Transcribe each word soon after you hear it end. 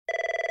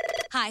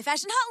Hi,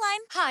 Fashion Hotline.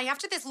 Hi,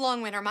 after this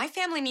long winter, my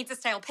family needs a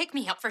style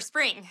pick-me-up for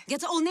spring. Get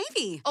to Old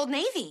Navy. Old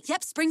Navy?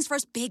 Yep, spring's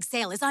first big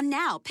sale is on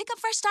now. Pick up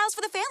fresh styles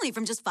for the family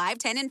from just $5,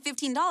 $10, and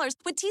 $15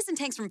 with tees and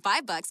tanks from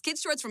 $5,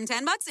 kids shorts from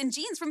 $10, and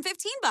jeans from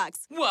 $15.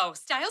 Whoa,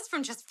 styles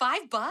from just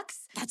 $5?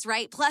 That's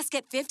right. Plus,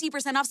 get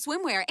 50% off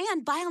swimwear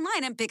and buy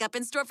online and pick up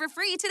in store for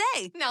free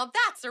today. Now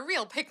that's a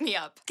real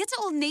pick-me-up. Get to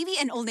Old Navy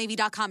and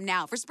OldNavy.com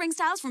now for spring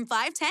styles from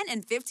 $5, $10,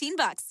 and $15.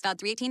 About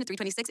 318 to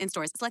 326 in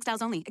stores. Select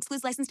styles only.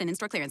 Excludes licensed and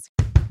in-store clearance.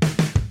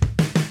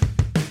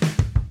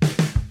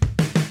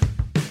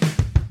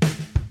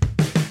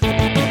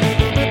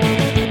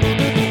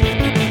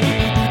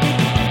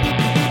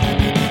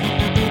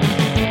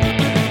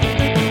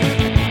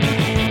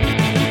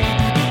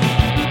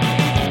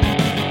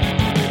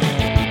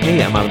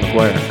 Hey, I'm Alan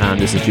McGuire,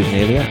 and this is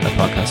Juvenalia, a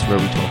podcast where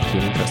we talk to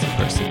an interesting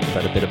person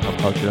about a bit of pop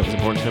culture that was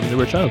important to them when they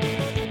were a child.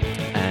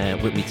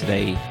 With me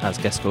today as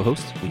guest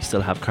co-host, we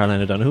still have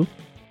Caroline O'Donoghue,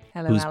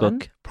 Hello, whose Alan.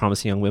 book,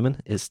 Promising Young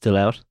Women, is still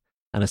out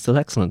and is still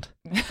excellent.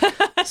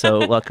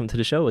 So welcome to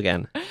the show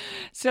again.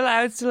 Still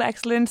out, still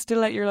excellent,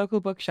 still at your local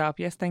bookshop.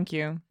 Yes, thank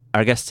you.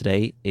 Our guest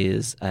today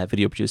is a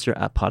video producer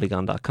at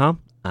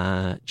Polygon.com,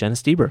 Jenna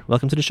Stieber.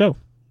 Welcome to the show.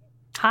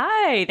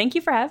 Hi, thank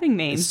you for having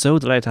me. So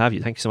delighted to have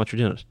you. Thank you so much for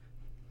doing it.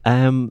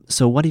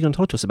 So what are you going to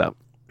talk to us about?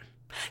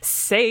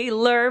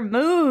 Sailor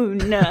Moon.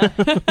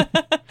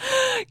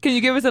 Can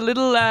you give us a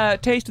little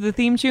taste of the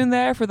theme tune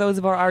there for those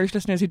of our Irish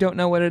listeners who don't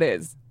know what it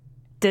is?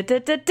 Sailor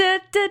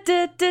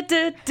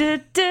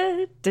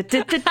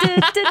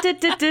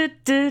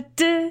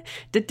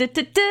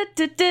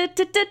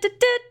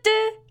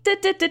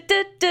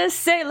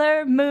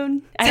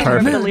Moon. I don't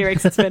remember the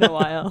lyrics. It's been a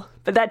while.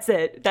 But that's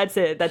it.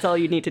 That's all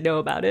you need to know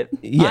about it.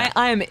 Yeah.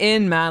 I am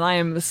in, man. I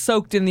am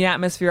soaked in the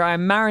atmosphere. I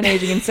am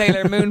marinating in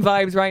Sailor Moon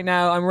vibes right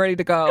now. I'm ready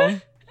to go.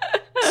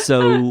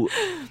 So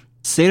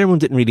Sailor Moon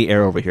didn't really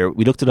air over here.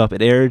 We looked it up.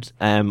 It aired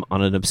on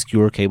an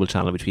obscure cable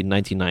channel between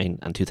 1999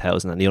 and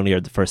 2000, and they only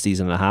aired the first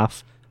season and a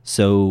half.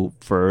 So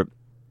for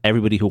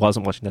everybody who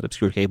wasn't watching that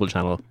obscure cable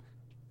channel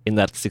in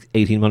that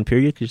 18-month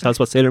period, could you tell us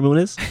what Sailor Moon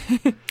is?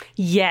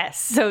 Yes.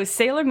 So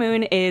Sailor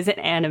Moon is an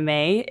anime.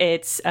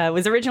 It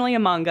was originally a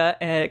manga,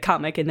 a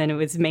comic, and then it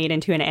was made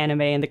into an anime.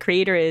 And the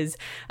creator is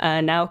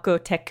Naoko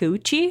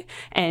Takeuchi,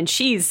 and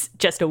she's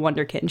just a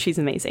wonderkin. She's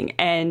amazing.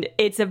 And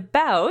it's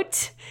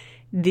about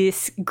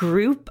this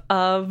group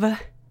of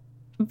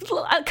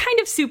kind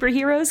of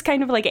superheroes,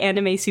 kind of like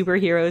anime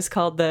superheroes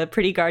called the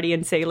Pretty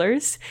Guardian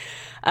Sailors.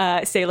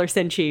 Sailor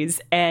Senshis,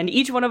 and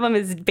each one of them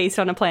is based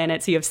on a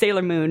planet. So you have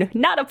Sailor Moon,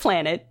 not a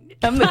planet,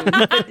 a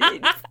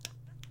moon.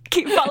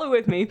 Follow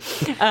with me.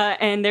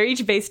 And they're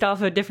each based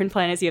off of different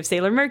planets. You have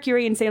Sailor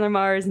Mercury and Sailor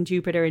Mars and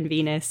Jupiter and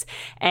Venus,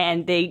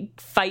 and they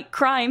fight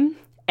crime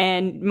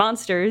and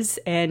monsters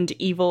and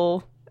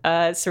evil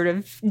sort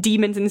of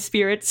demons and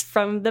spirits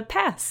from the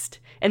past.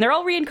 And they're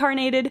all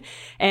reincarnated,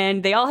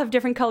 and they all have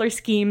different color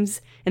schemes,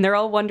 and they're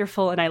all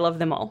wonderful, and I love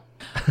them all.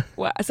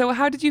 So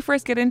how did you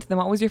first get into them?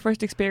 What was your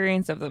first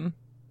experience of them?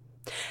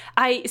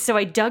 I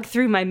dug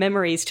through my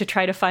memories to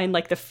try to find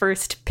like the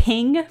first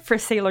ping for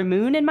Sailor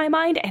Moon in my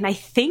mind, and I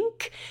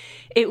think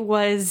it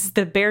was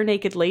the Bare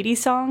Naked Lady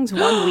songs,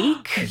 1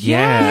 week.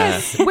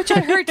 Yes. Which I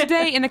heard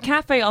today in a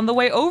cafe on the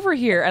way over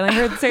here, and I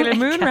heard the Sailor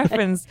Moon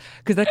reference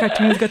because that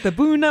cartoon's got the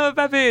 "boo now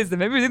babies" and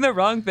maybe we're doing the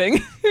wrong thing.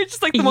 It's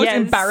just like the most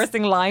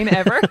embarrassing line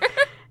ever.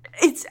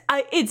 It's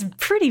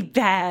pretty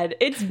bad.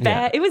 It's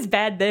bad. Yeah. It was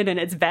bad then, and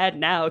it's bad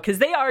now because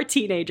they are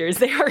teenagers.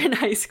 They are in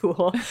high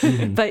school.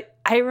 Mm-hmm. But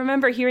I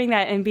remember hearing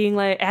that and being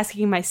like,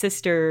 asking my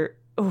sister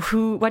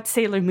what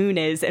Sailor Moon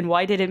is and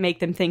why did it make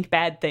them think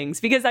bad things?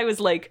 Because I was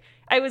like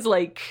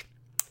 6th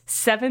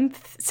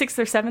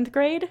or 7th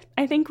grade,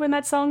 I think, when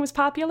that song was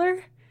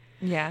popular.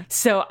 Yeah.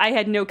 So I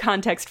had no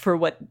context for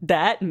what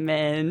that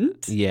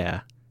meant.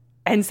 Yeah.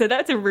 And so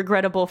that's a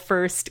regrettable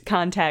first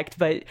contact,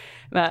 but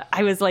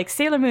I was like,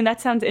 Sailor Moon, that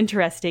sounds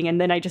interesting. And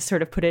then I just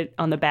sort of put it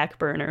on the back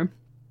burner.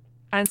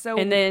 And so,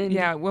 then,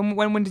 yeah,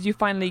 when did you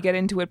finally get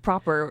into it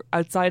proper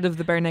outside of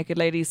the Bare Naked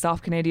Ladies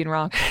soft Canadian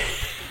rock?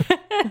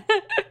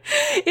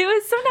 It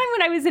was sometime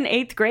when I was in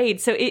 8th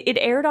grade. So it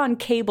aired on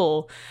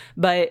cable,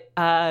 but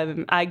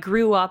I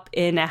grew up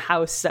in a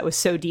house that was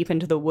so deep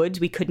into the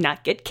woods, we could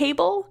not get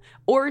cable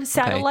or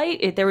satellite.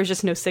 Okay. There was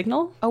just no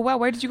signal. Oh, wow.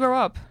 Where did you grow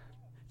up?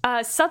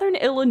 Southern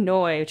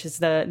Illinois, which is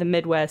the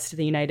Midwest of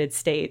the United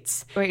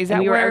States. Wait, is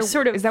that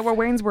where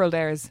Wayne's World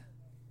airs?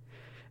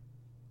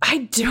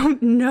 I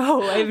don't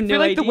know. I have no idea. I feel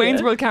like the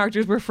Wayne's World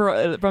characters were from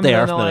Illinois. They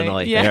are from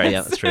Illinois. Yes.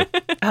 Yeah, that's true.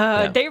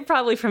 They're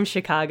probably from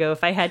Chicago,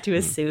 if I had to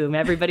assume.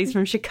 Everybody's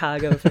from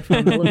Chicago if they're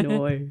from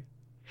Illinois.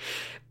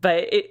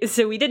 But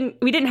so we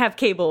didn't have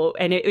cable,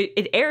 and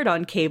it aired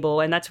on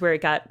cable, and that's where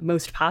it got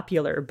most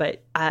popular.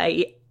 But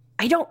I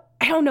don't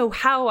know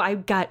how I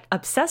got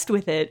obsessed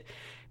with it.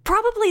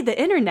 Probably the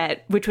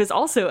internet, which was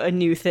also a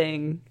new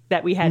thing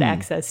that we had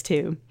access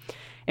to.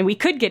 And we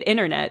could get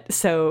internet,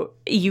 so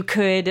you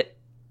could...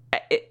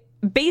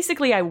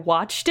 Basically, I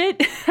watched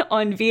it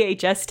on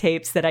VHS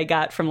tapes that I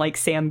got from, like,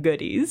 Sam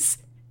Goodies.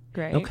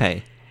 Great.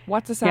 Okay.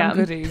 What's a Sam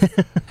Goodies?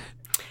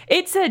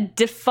 It's a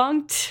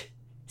defunct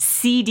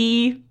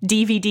CD,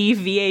 DVD,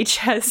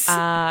 VHS.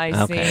 I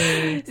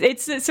Okay. see.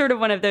 It's sort of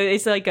one of those.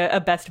 It's like a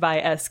Best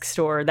Buy-esque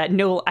store that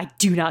I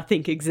do not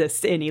think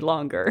exists any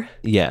longer.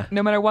 Yeah.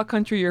 No matter what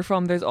country you're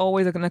from, there's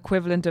always like an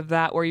equivalent of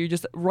that where you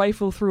just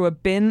rifle through a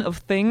bin of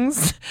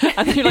things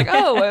and then you're like,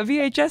 oh, a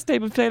VHS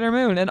tape of Sailor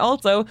Moon, and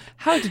also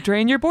how to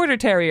train your border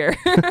terrier.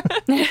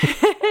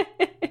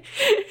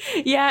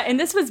 Yeah, and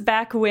this is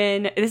back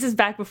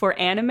before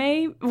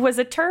anime was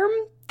a term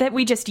that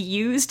we just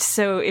used,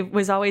 so it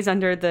was always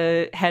under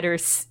the header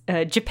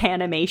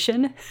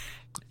Japanimation.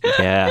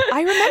 Yeah.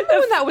 I remember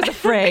when that was a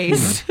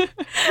phrase.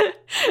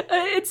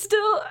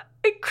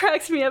 It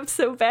cracks me up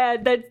so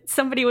bad that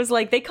somebody was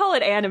like, they call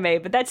it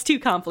anime, but that's too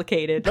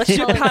complicated. Let's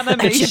call it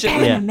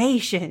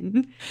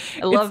Japanimation.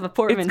 I love a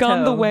portmanteau. It's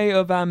gone the way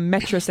of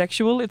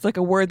metrosexual. It's like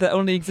a word that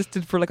only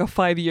existed for like a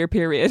 5-year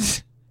period.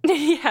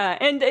 Yeah,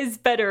 and is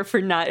better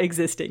for not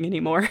existing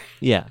anymore.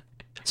 Yeah.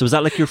 So was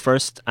that like your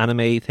first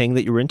anime thing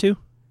that you were into?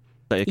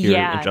 Like your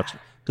introduction?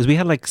 Because we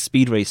had like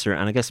Speed Racer,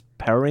 and I guess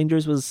Power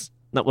Rangers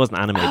wasn't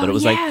anime, but it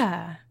was like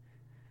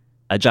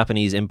a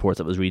Japanese import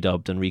that was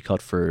redubbed and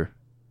recut for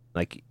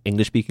like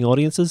English speaking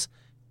audiences.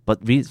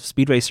 But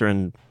Speed Racer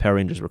and Power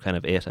Rangers were kind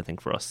of it, I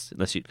think, for us.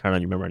 Unless you,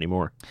 Caroline, you remember any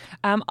more?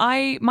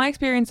 My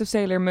experience of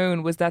Sailor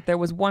Moon was that there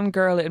was one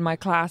girl in my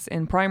class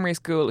in primary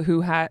school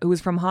who was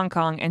from Hong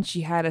Kong, and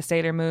she had a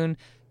Sailor Moon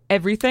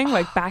everything,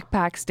 like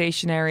backpack,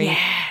 stationery.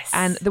 Yes.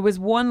 And there was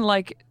one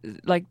like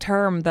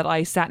term that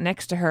I sat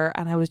next to her,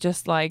 and I was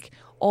just like,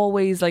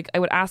 always like I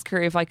would ask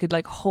her if I could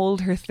like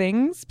hold her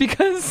things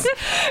because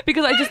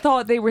I just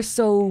thought they were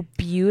so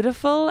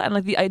beautiful, and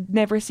like I'd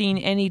never seen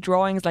any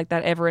drawings like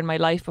that ever in my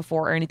life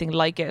before or anything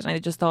like it, and I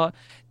just thought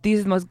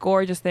these are the most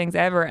gorgeous things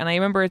ever. And I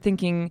remember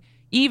thinking,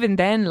 even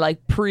then,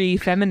 like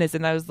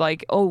pre-feminism, I was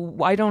like,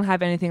 oh, I don't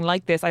have anything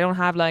like this. I don't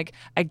have like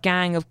a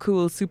gang of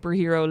cool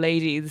superhero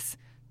ladies.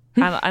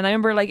 And I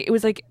remember like it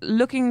was like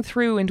looking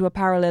through into a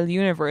parallel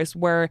universe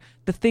where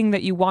the thing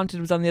that you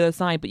wanted was on the other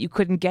side, but you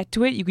couldn't get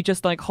to it. You could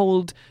just like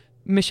hold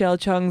Michelle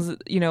Chung's,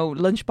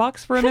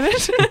 lunchbox for a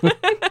minute.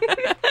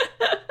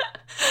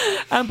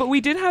 But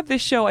we did have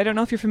this show. I don't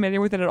know if you're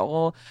familiar with it at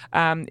all.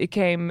 It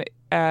came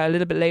a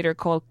little bit later,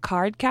 called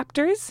Card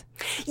Captors.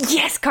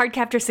 Yes, Card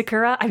Captor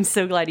Sakura. I'm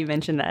so glad you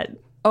mentioned that.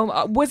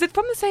 Was it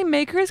from the same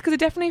makers? Because it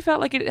definitely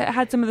felt like it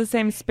had some of the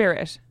same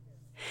spirit.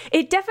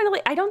 It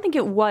definitely, I don't think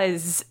it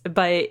was,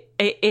 but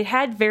it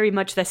had very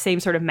much the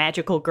same sort of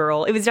magical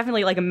girl. It was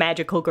definitely like a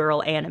magical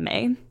girl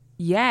anime.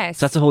 Yes.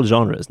 So that's a whole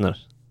genre, isn't it?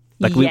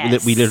 Like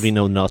Yes. we literally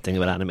know nothing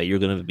about anime. You're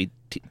going to be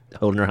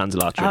holding our hands a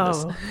lot during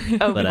this.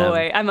 Oh But,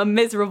 boy, I'm a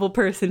miserable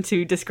person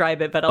to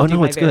describe it, but I'll Oh, do no,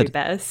 my it's very good.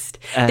 best.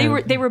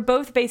 They were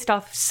both based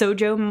off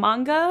shoujo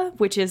manga,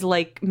 which is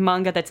like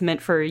manga that's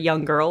meant for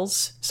young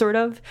girls, sort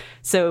of.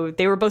 So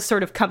they were both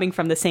sort of coming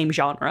from the same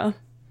genre.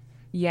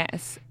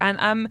 Yes.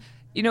 And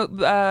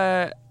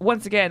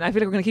once again, I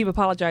feel like we're going to keep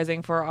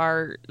apologizing for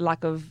our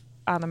lack of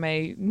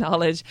anime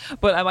knowledge,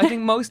 but I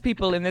think most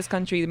people in this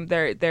country,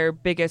 their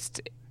biggest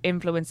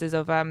influences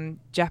of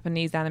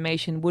Japanese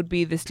animation would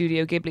be the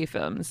Studio Ghibli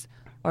films.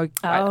 And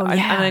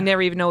I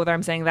never even know whether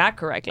I'm saying that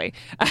correctly.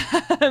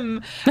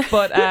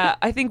 But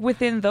I think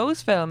within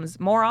those films,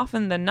 more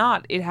often than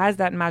not, it has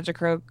that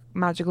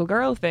magical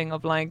girl thing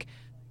of like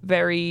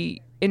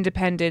very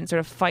independent,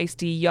 sort of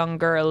feisty young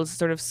girls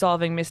sort of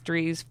solving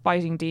mysteries,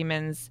 fighting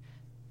demons,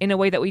 in a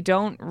way that we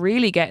don't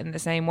really get in the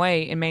same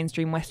way in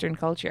mainstream Western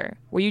culture.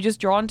 Were you just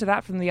drawn to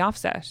that from the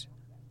offset?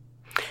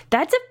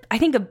 That's, I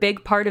think, a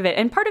big part of it.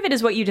 And part of it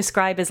is what you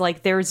describe as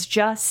like there's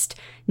just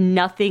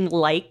nothing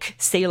like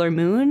Sailor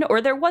Moon,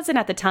 or there wasn't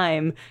at the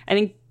time. I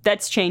think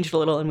that's changed a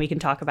little, and we can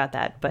talk about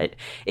that. But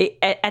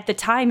at the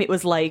time, it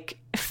was like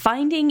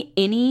finding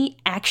any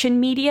action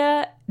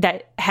media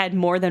that had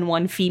more than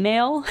one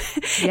female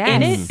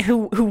in it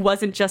who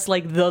wasn't just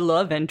like the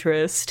love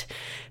interest.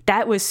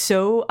 That was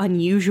so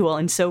unusual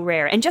and so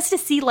rare. And just to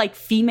see like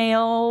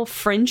female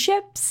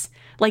friendships,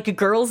 like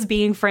girls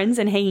being friends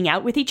and hanging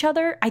out with each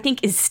other, I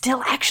think is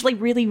still actually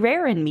really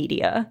rare in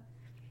media.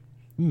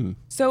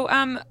 So,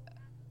 an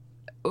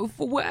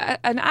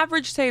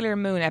average Sailor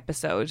Moon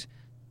episode,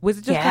 was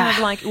it just kind of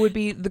like, it would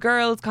be the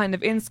girls kind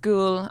of in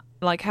school,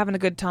 like having a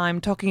good time,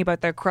 talking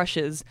about their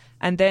crushes,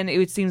 and then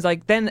it seems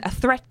like then a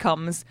threat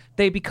comes,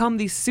 they become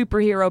these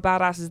superhero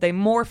badasses, they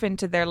morph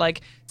into their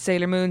like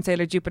Sailor Moon,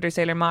 Sailor Jupiter,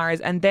 Sailor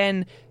Mars, and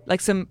then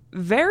like some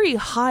very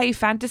high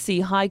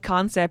fantasy, high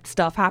concept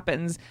stuff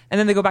happens, and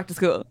then they go back to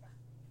school.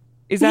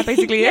 Is that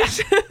basically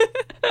it?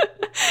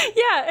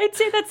 Yeah, I'd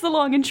say that's the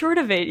long and short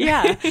of it.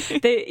 Yeah.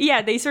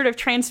 They sort of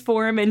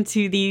transform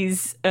into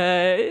these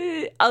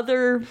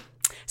other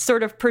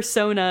sort of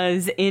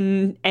personas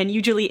and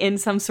usually in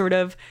some sort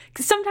of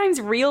sometimes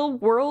real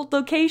world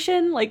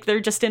location, like they're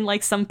just in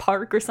like some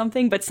park or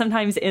something, but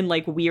sometimes in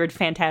like weird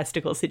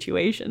fantastical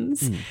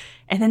situations.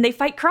 And then they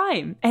fight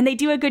crime and they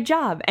do a good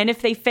job, and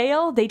if they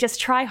fail they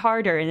just try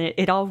harder, and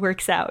it all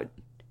works out.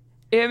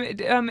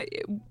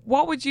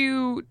 What would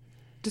you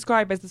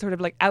describe as the sort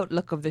of like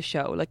outlook of the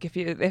show? Like if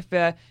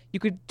you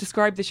could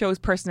describe the show's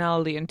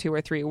personality in 2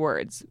 or 3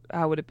 words,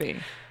 how would it be?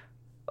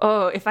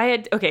 Oh, if I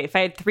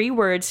had 3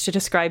 words to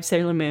describe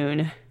Sailor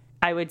Moon,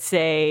 I would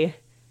say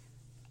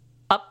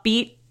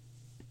upbeat,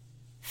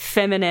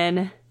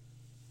 feminine,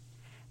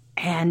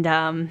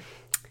 and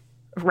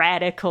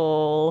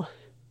radical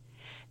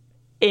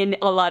in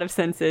a lot of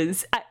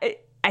senses.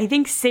 I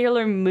think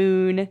Sailor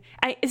Moon.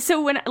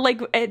 So when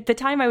at the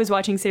time I was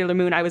watching Sailor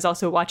Moon, I was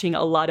also watching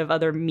a lot of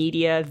other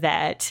media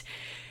that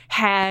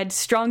had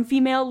strong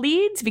female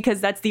leads because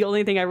that's the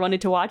only thing I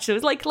wanted to watch. So it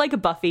was like a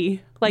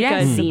Buffy, like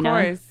a Xena.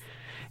 Of course.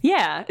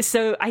 Yeah.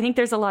 So I think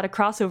there's a lot of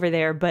crossover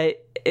there,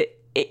 but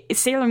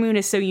Sailor Moon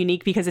is so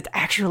unique because it's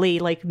actually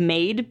like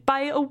made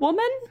by a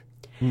woman.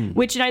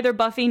 Which neither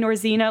Buffy nor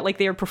Xena, like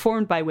they are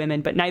performed by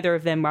women, but neither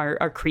of them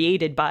are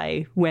created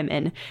by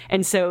women.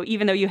 And so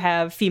even though you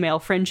have female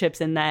friendships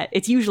in that,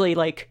 it's usually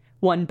like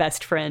one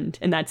best friend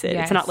and that's it.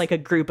 Yes. It's not like a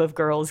group of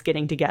girls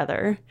getting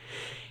together.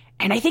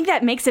 And I think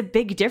that makes a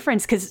big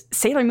difference because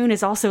Sailor Moon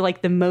is also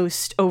like the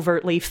most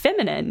overtly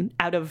feminine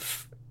out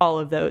of all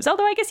of those.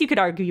 Although I guess you could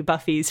argue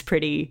Buffy's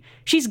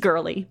she's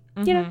girly.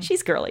 You know,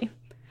 she's girly.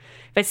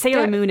 But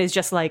Sailor Moon is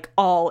just like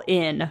all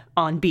in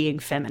on being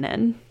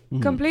feminine.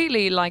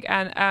 Completely, like,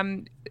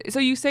 and so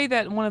you say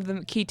that one of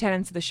the key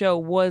tenets of the show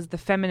was the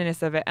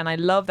feminineness of it, and I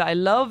love that. I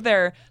love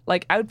their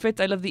like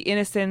outfits. I love the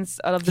innocence.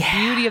 I love the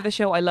beauty of the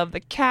show. I love the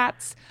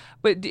cats,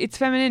 but it's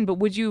feminine. But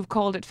would you have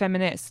called it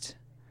feminist?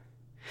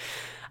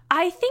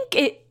 I think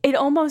it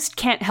almost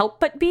can't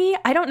help but be.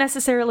 I don't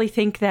necessarily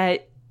think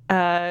that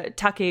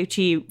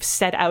Takeuchi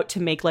set out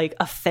to make like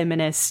a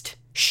feminist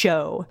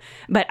show,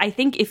 but I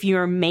think if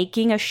you're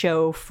making a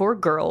show for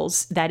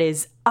girls that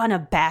is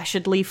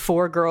unabashedly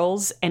for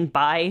girls and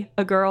by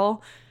a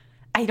girl,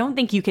 I don't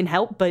think you can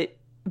help but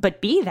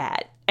be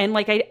that. And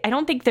like I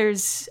don't think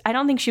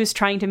she was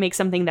trying to make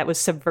something that was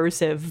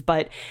subversive,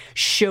 but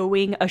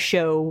showing a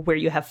show where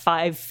you have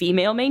 5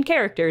 female main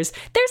characters.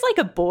 There's like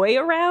a boy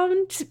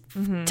around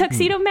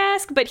Tuxedo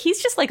Mask, but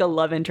he's just like a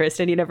love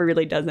interest and he never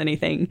really does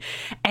anything.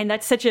 And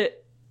that's such a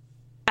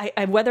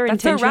whether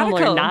that's intentional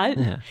or not.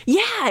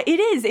 Yeah,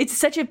 it is. It's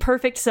such a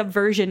perfect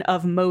subversion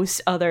of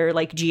most other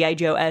like G.I.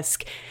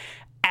 Joe-esque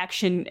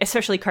action,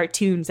 especially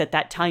cartoons at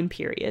that time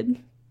period.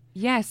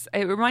 Yes,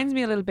 it reminds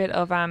me a little bit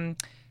of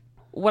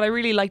what I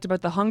really liked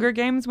about the Hunger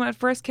Games when it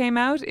first came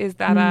out is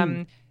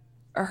that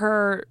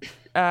her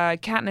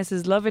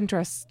Katniss's love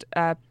interest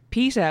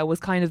Peeta was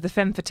kind of the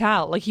femme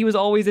fatale. Like he was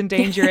always in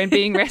danger and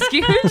being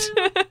rescued.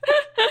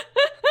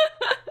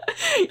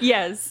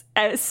 Yes,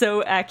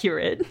 so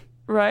accurate.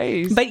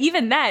 Right. But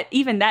even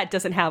that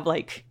doesn't have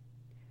like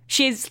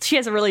she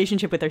has a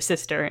relationship with her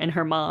sister and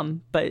her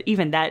mom, but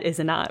even that is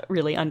not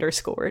really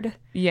underscored.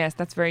 Yes,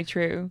 that's very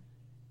true.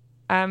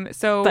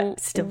 So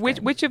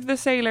which of the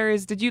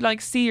sailors did you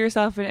like see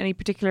yourself in any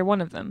particular one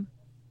of them?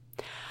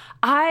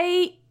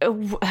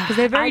 Because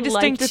they have very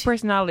distinctive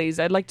personalities.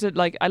 I'd like to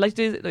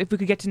if we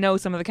could get to know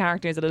some of the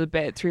characters a little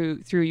bit through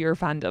your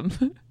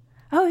fandom.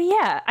 Oh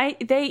yeah,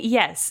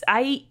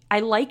 I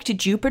liked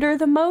Jupiter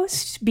the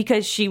most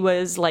because she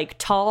was like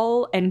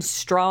tall and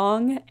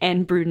strong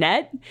and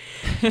brunette,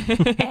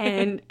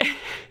 and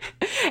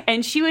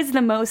she was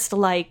the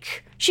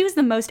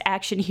most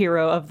action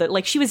hero of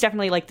the she was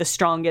definitely like the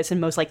strongest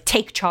and most like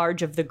take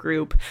charge of the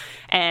group,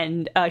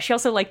 and she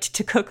also liked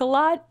to cook a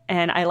lot,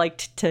 and I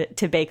liked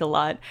to bake a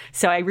lot,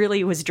 so I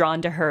really was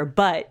drawn to her,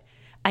 but.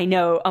 I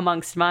know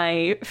amongst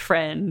my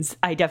friends,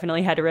 I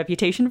definitely had a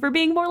reputation for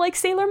being more like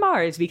Sailor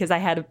Mars because I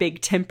had a big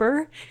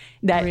temper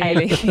that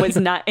I was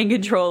not in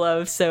control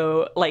of.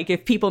 So, like,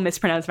 if people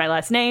mispronounced my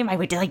last name, I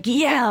would like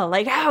yell,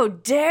 like, "How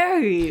dare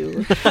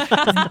you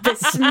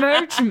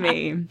besmirch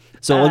me?"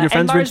 So all your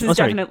friends and Mars were is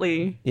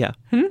definitely yeah.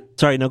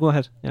 Sorry, no, go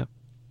ahead. Yeah,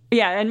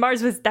 yeah, and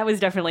Mars was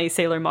definitely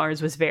Sailor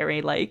Mars was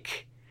very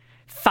like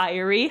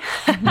fiery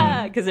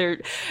because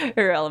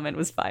her element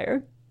was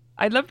fire.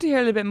 I'd love to hear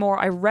a little bit more.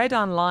 I read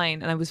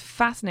online and I was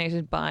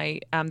fascinated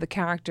by the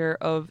character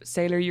of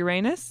Sailor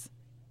Uranus.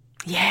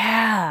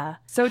 Yeah.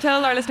 So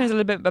tell our listeners a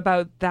little bit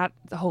about that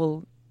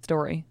whole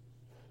story.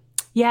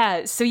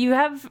 Yeah, so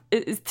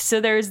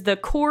there's the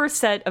core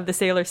set of the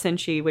Sailor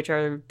Senshi, which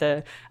are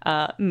the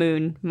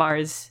Moon,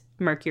 Mars,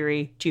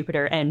 Mercury,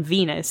 Jupiter, and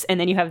Venus. And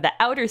then you have the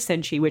outer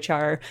Senshi, which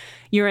are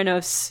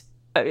Uranus.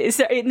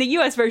 In the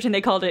U.S. version,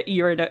 they called it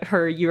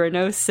her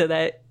Uranus, so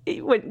that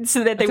they would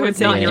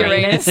say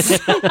Uranus.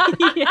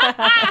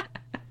 Yeah.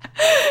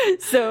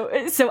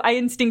 So I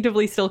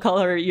instinctly still call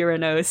her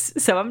Uranus.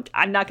 So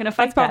I'm not going to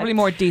fight. That's probably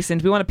more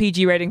decent. We want a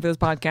PG rating for this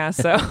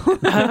podcast.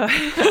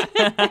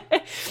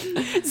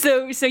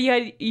 So so you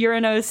had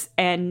Uranus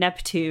and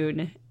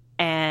Neptune,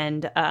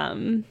 and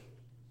who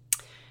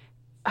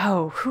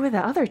are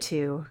the other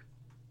two?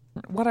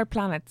 What are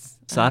planets?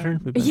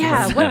 Saturn?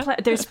 Yeah,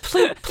 there's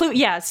Pluto.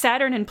 Yeah,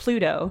 Saturn and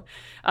Pluto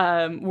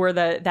were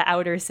the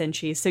outer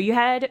Senshi. So you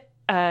had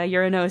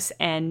Uranus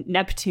and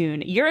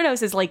Neptune.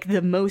 Uranus is like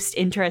the most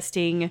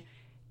interesting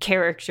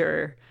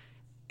character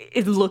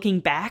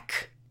looking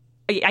back.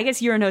 I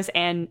guess Uranus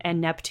and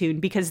Neptune,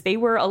 because they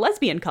were a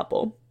lesbian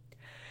couple.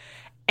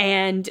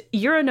 And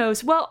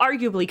Uranus, well,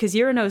 arguably, because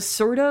Uranus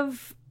sort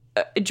of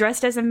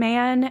dressed as a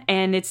man,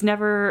 and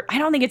I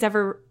don't think it's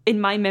ever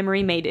in my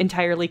memory made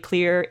entirely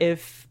clear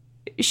if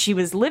she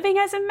was living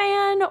as a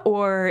man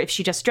or if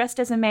she just dressed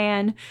as a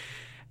man.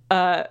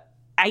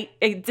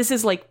 This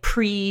is like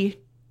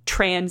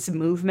pre-trans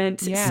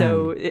movement,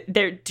 so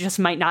there just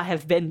might not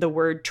have been the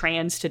word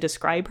trans to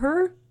describe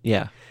her.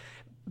 Yeah.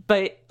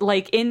 But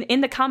like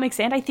in the comics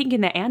and I think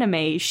in the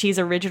anime, she's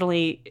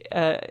originally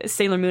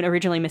Sailor Moon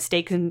originally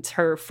mistakes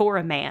her for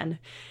a man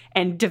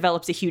and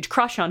develops a huge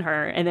crush on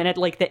her. And then at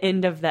like the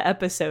end of the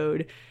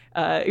episode,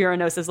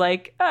 Uranos is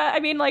like,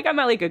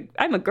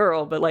 I'm a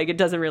girl, but like it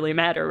doesn't really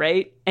matter,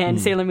 right?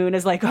 And Sailor Moon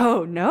is like,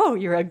 oh no,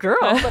 you're a girl,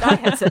 but I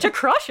had such a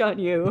crush on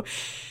you.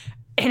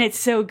 And it's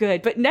so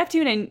good. But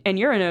Neptune and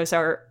Uranos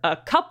are a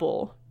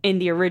couple in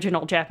the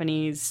original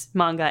Japanese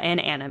manga and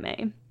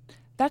anime.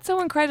 That's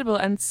so incredible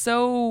and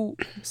so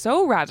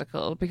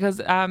radical because,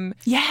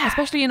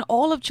 especially in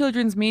all of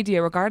children's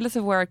media, regardless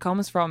of where it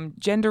comes from,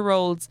 gender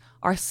roles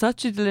are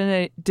such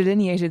a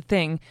delineated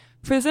thing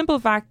for the simple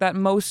fact that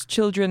most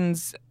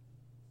children's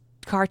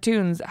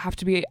cartoons have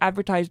to be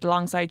advertised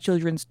alongside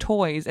children's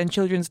toys, and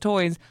children's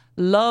toys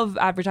love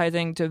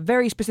advertising to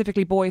very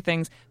specifically boy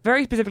things,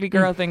 very specifically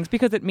girl things,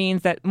 because it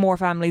means that more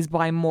families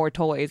buy more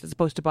toys as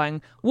opposed to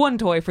buying one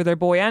toy for their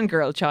boy and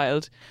girl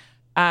child.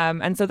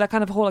 And so that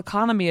kind of whole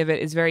economy of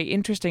it is very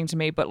interesting to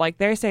me. But like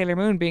there's Sailor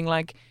Moon being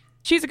like,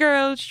 she's a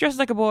girl, she dresses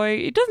like a boy,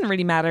 it doesn't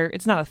really matter,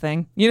 it's not a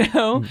thing, you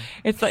know?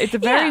 It's like, it's a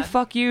very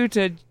fuck you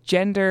to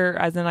gender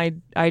as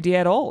an idea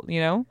at all, you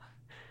know?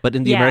 But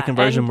in the American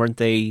version, weren't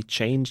they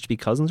changed to be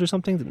cousins or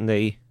something? Didn't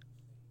they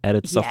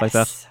edit stuff like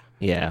that?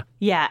 Yeah.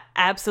 Yeah,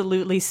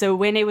 absolutely. So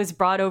when it was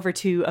brought over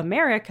to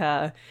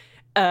America,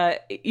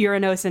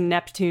 Uranos and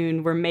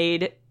Neptune were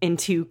made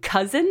into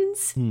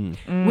cousins,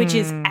 which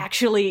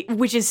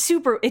is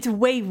super, it's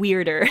way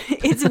weirder.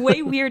 It's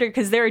way weirder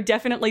because there are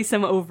definitely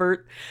some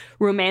overt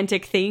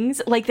romantic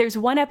things. Like there's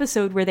one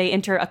episode where they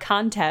enter a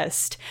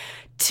contest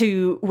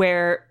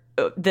where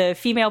the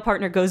female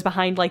partner goes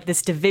behind like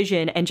this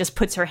division and just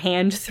puts her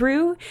hand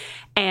through,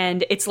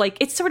 and it's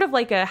sort of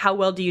like a how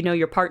well do you know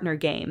your partner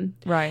game,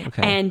 right?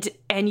 Okay. And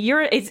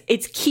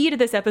it's key to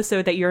this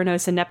episode that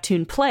Uranos and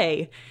Neptune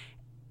play,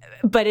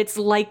 but it's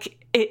like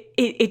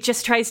it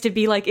just tries to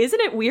be like,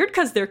 isn't it weird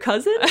because they're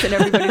cousins? And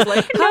everybody's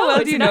like, no, how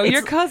well do you know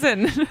your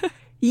cousin?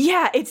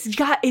 Yeah,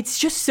 it's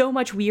just so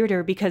much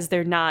weirder because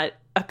they're not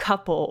a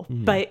couple.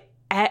 But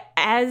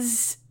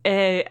as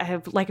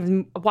I've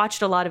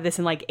watched a lot of this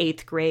in like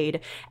 8th grade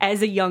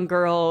as a young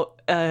girl,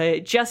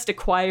 just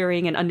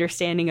acquiring an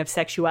understanding of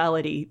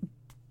sexuality.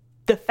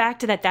 The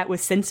fact that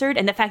was censored,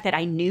 and the fact that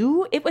I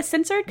knew it was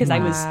censored because I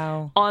was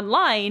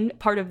online,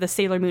 part of the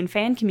Sailor Moon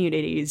fan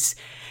communities.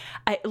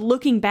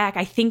 Looking back,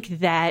 I think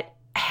that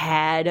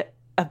had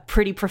a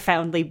pretty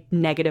profoundly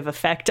negative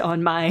effect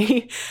on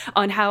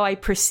how I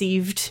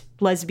perceived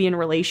lesbian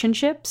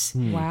relationships.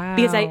 Wow.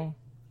 Because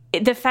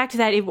the fact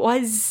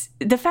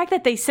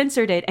that they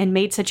censored it and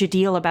made such a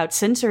deal about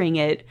censoring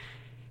it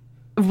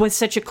was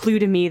such a clue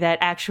to me that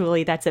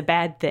actually that's a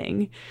bad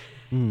thing.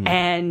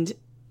 And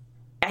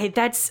I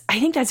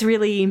think that's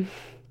really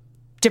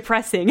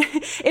depressing.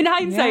 In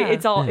hindsight,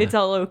 it's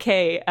all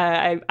okay.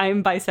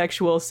 I'm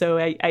bisexual, so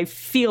I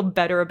feel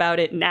better about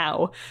it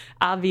now,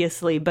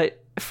 obviously.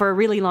 But for a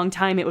really long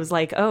time, it was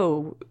like,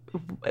 oh,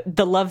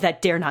 the love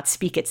that dare not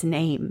speak its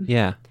name.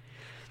 Yeah.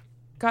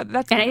 God,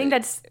 I think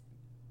that's.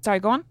 Sorry,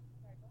 go on.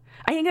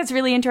 I think that's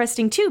really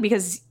interesting too,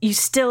 because you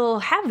still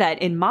have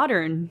that in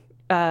modern,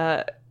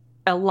 a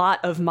lot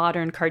of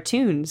modern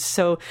cartoons.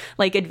 So,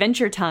 like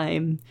Adventure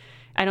Time.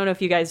 I don't know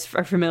if you guys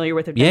are familiar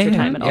with Adventure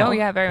Time at all. Oh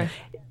yeah, very.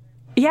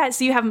 Yeah,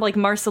 so you have like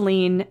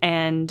Marceline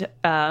and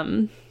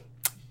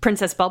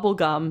Princess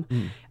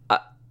Bubblegum.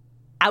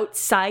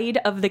 Outside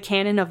of the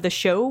canon of the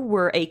show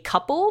were a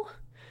couple.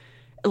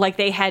 Like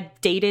they had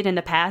dated in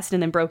the past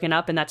and then broken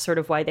up, and that's sort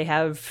of why they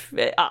have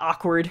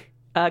awkward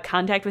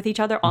contact with each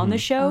other on the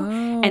show.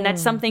 And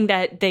that's something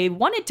that they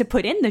wanted to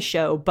put in the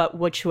show, but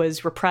which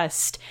was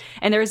repressed.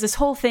 And there was this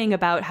whole thing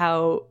about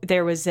how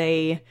there was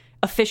a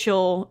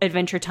official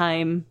Adventure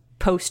Time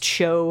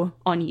post-show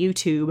on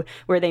YouTube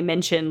where they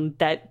mentioned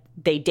that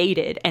they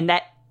dated, and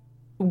that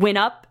went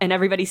up and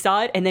everybody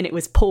saw it, and then it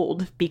was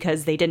pulled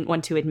because they didn't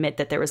want to admit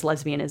that there was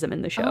lesbianism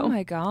in the show. Oh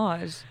my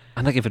god.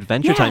 And like if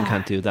Adventure Time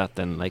can't do that,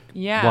 then like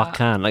what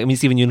can? Like I mean,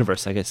 Steven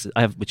Universe, I guess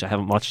which I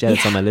haven't watched yet.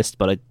 It's on my list,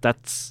 but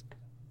that's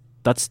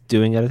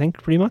doing it, I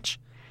think, pretty much.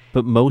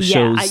 But most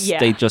shows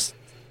they just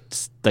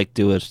like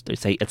do it. They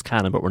say it's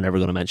canon, but we're never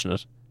going to mention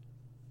it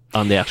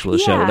on the actual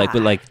show. Like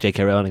with like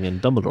J.K. Rowling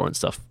and Dumbledore and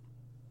stuff.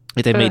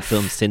 Like they've made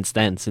films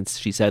since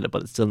she said it,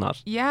 but it's still not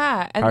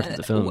part of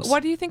the films.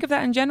 What do you think of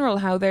that in general?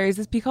 How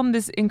there's become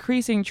this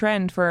increasing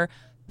trend for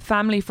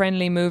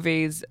family-friendly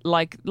movies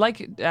like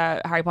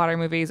Harry Potter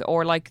movies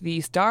or like the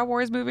Star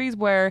Wars movies,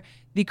 where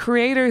the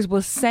creators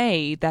will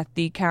say that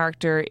the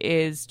character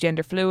is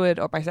gender fluid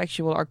or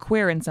bisexual or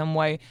queer in some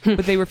way,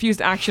 but they refuse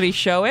to actually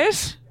show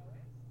it.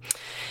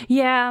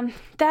 Yeah,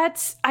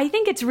 I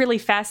think it's really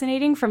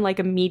fascinating from like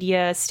a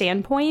media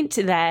standpoint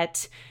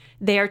that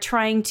they are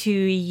trying to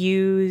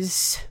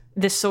use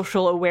this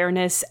social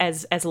awareness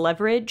as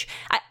leverage.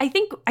 I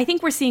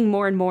think we're seeing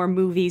more and more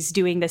movies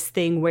doing this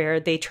thing where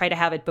they try to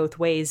have it both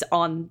ways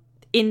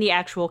in the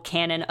actual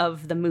canon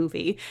of the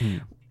movie.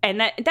 And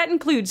that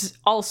includes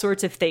all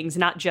sorts of things,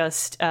 not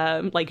just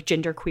like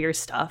genderqueer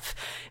stuff.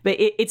 But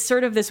it's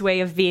sort of this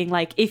way of being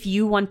like, if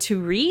you want to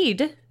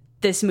read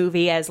this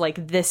movie as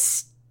like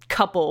this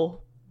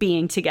couple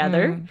being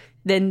together,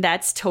 then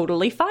that's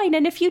totally fine.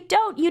 And if you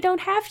don't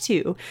have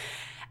to.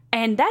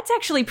 And that's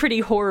actually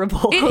pretty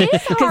horrible. It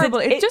is horrible.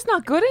 It's just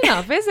not good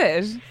enough, is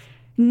it?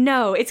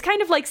 No, it's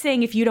kind of like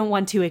saying if you don't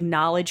want to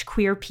acknowledge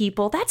queer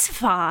people, that's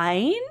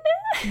fine.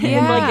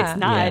 Yeah. Like it's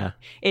not. Yeah.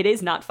 It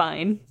is not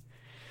fine.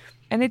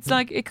 And it's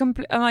like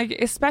like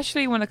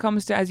especially when it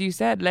comes to, as you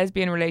said,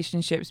 lesbian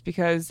relationships,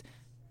 because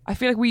I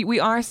feel like we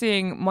are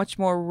seeing much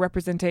more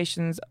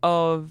representations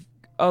of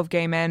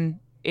gay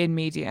men in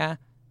media,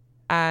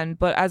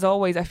 but as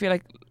always, I feel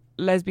like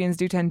lesbians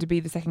do tend to be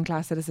the second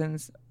class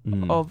citizens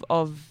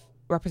of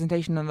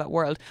representation in that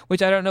world,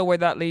 which I don't know where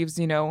that leaves,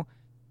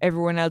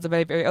 everyone else of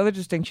every other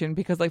distinction,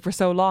 because like for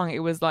so long it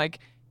was like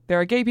there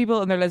are gay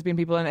people and there are lesbian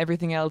people and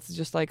everything else is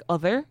just like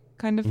other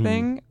kind of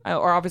thing,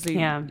 or obviously, you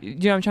know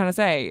what I'm trying to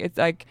say. It's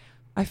like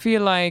I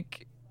feel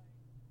like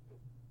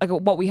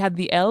what we had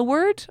the L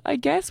word, I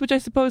guess, which I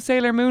suppose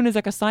Sailor Moon is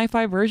like a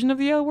sci-fi version of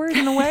the L word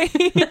in a way.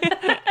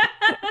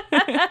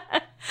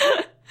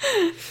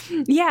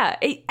 Yeah,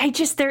 I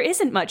just, there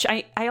isn't much.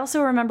 I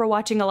also remember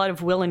watching a lot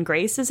of Will and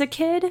Grace as a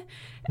kid.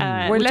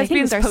 Where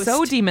lesbians are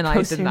so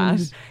demonized in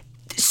that.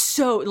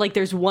 So, like,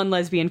 there's one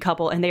lesbian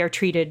couple and they are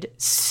treated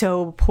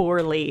so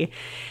poorly.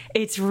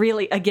 It's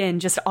really,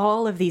 again, just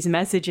all of these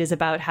messages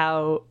about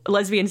how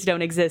lesbians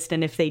don't exist,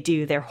 and if they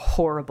do, they're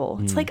horrible.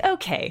 It's like,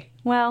 okay,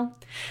 well,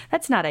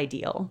 that's not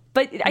ideal.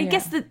 But I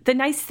guess the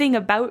nice thing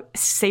about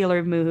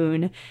Sailor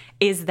Moon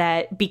is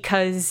that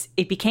because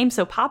it became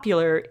so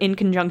popular in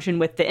conjunction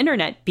with the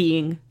internet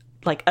being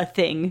like a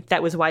thing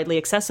that was widely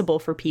accessible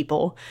for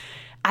people,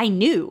 I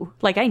knew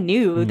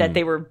that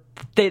they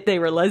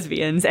were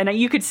lesbians, and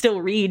you could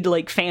still read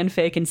like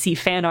fanfic and see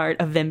fan art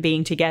of them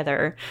being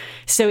together.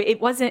 So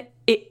it wasn't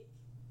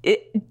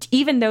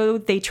even though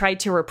they tried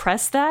to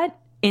repress that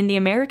in the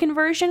American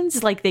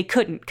versions, like they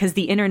couldn't, because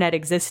the internet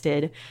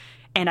existed,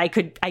 and I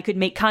could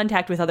make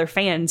contact with other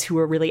fans who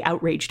were really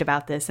outraged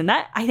about this, and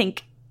that I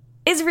think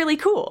is really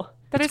cool.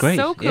 That is great.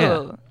 so cool.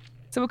 Yeah.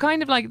 So it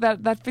kind of like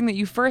that thing that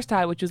you first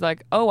had, which was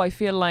like, oh, I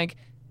feel like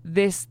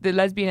the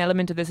lesbian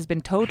element of this has been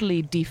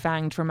totally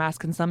defanged for mass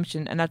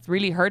consumption, and that's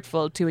really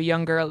hurtful to a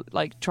young girl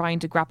like trying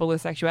to grapple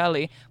with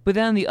sexuality. But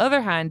then on the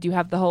other hand, you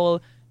have the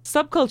whole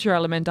subculture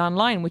element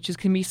online, which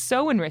can be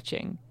so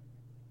enriching.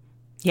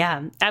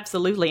 Yeah,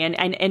 absolutely. And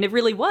it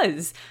really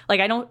was. Like,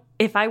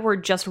 if I were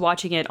just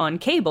watching it on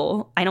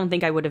cable, I don't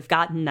think I would have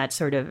gotten that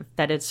sort of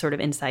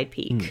inside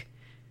peek.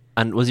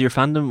 And was your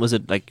fandom, was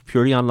it like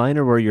purely online,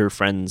 or were your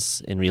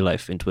friends in real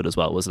life into it as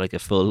well? Was it like a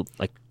full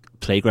like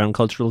playground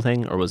cultural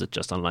thing, or was it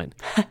just online?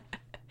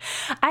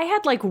 I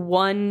had like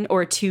one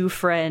or two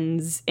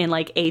friends in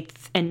like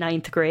 8th and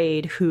 9th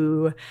grade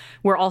who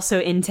were also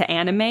into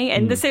anime,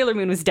 and the Sailor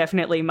Moon was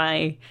definitely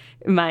my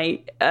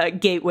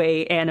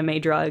gateway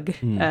anime drug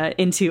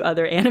into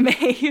other anime.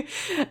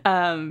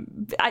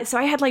 So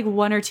I had like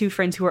one or two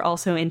friends who were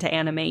also into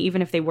anime,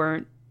 even if they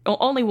weren't.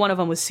 Only one of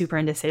them was super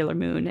into Sailor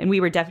Moon, and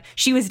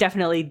she was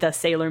definitely the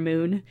Sailor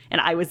Moon,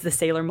 and I was the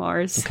Sailor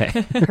Mars,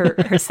 Okay. her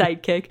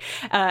sidekick,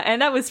 and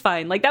that was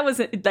fine. Like that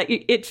wasn't like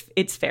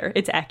it's fair,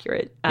 it's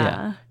accurate.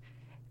 Yeah.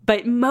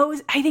 But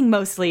I think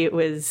mostly it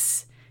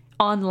was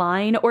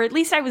online, or at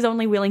least I was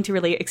only willing to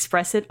really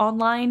express it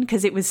online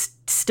because it was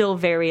still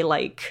very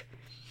like.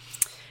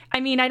 I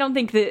mean, I don't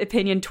think the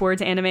opinion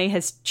towards anime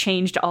has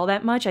changed all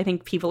that much. I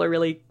think people are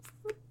really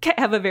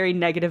have a very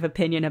negative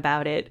opinion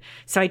about it,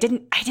 so I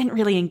didn't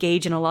really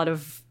engage in a lot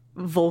of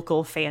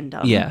vocal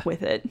fandom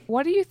with it.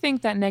 What do you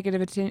think that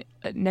negative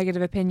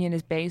opinion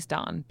is based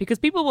on? Because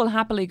people will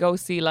happily go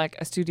see like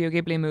a Studio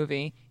Ghibli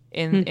movie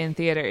in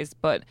theaters,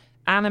 but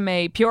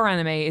pure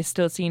anime is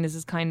still seen as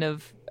this kind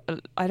of,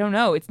 I don't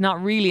know, it's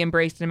not really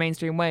embraced in a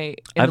mainstream way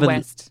in the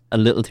West. A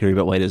little theory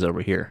about why it is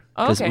over here,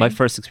 because Okay. my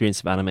first experience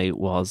of anime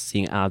was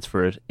seeing ads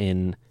for it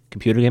in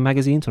computer game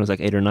magazines when I was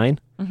like 8 or 9,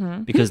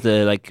 because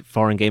the like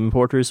foreign game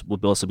importers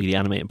would also be the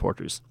anime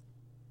importers.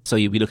 So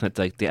you'd be looking at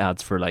like the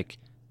ads for like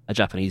a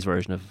Japanese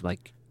version of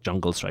like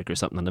Jungle Strike or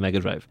something on the Mega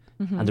Drive,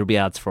 and there'd be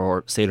ads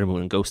for Sailor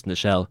Moon and Ghost in the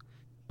Shell,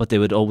 but they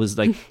would always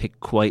like pick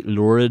quite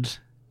lurid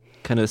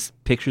kind of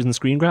pictures and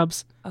screen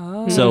grabs.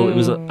 Oh. So it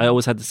was, I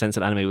always had the sense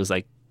that anime was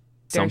like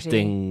Dirty.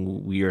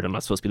 something weird I'm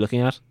not supposed to be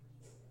looking at.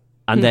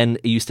 And then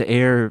it used to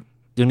air,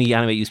 the only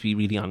anime it used to be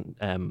really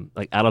on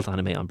like adult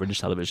anime on British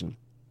television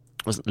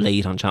was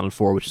late on Channel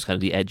 4, which is kind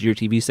of the edgier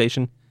TV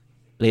station,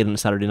 late on a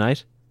Saturday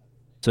night.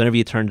 So whenever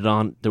you turned it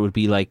on, there would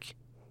be like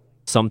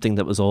something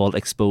that was all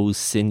exposed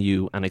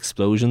sinew and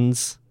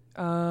explosions,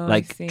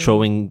 like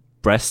throwing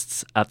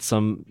breasts at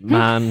some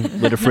man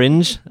with a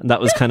fringe, and that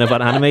was kind of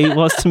what anime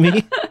was to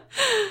me.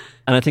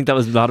 And I think that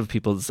was a lot of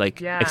people's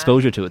like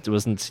exposure to it. There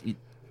wasn't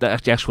the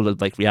actual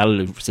like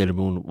reality of Sailor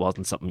Moon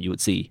wasn't something you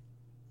would see.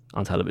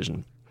 on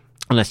television,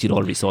 unless you'd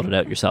already sorted it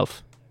out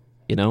yourself.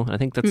 You know, I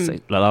think that's a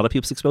lot of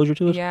people's exposure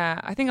to it. Yeah,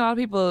 I think a lot of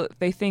people,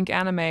 they think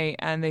anime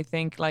and they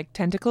think like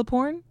tentacle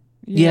porn.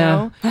 You Yeah.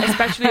 know?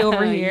 Especially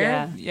over here.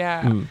 Yeah.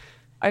 Yeah.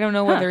 I don't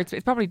know whether it's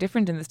probably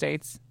different in the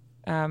States.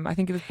 I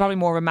think there's probably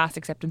more of a mass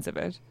acceptance of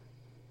it.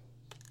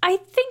 I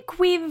think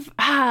we've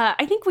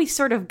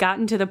sort of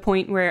gotten to the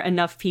point where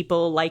enough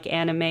people like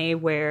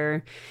anime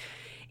where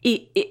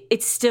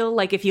it's still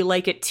like if you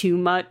like it too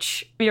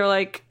much, you're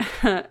like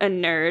a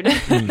nerd.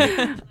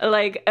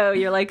 Like, oh,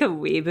 you're like a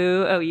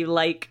weeboo. Oh, you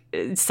like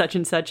such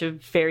and such a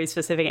very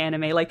specific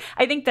anime. Like,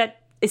 I think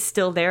that is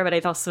still there, but I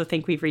also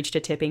think we've reached a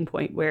tipping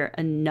point where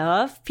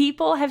enough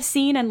people have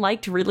seen and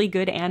liked really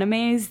good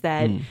animes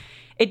that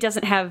it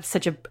doesn't have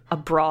such a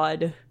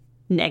broad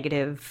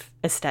negative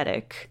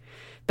aesthetic.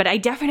 But I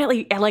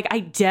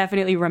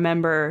definitely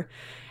remember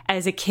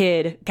as a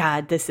kid,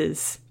 God, this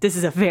is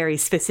a very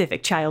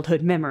specific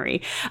childhood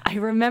memory. I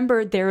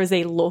remember there was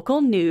a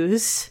local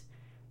news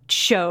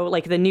show,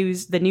 like the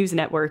news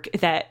network,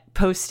 that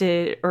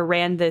posted or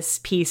ran this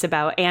piece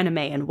about anime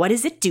and what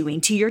is it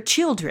doing to your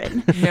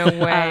children. No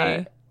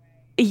way.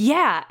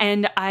 Yeah,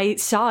 and I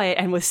saw it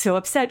and was so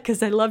upset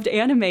because I loved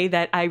anime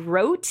that I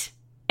wrote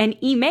an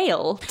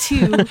email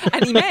to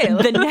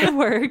the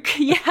network.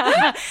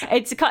 Yeah,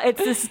 it's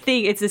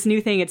this new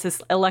thing. It's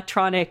this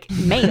electronic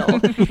mail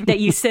that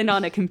you send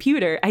on a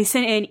computer. I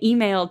sent an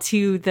email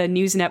to the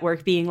news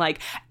network being like,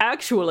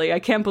 actually, I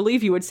can't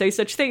believe you would say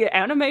such thing.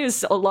 Anime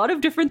is a lot of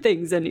different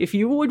things, and if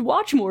you would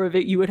watch more of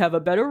it, you would have a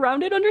better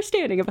rounded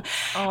understanding of.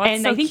 Oh,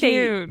 that's so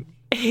cute.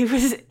 It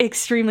was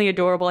extremely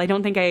adorable. I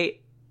don't think I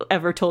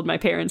ever told my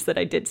parents that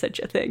I did such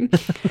a thing,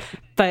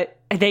 but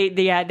they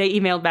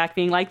emailed back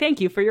being like,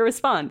 thank you for your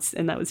response,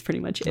 and that was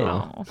pretty much it.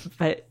 Oh.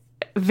 But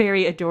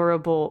very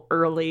adorable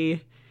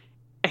early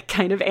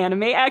kind of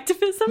anime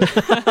activism.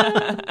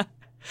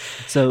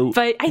 So,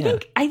 but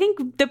I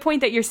think the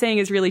point that you're saying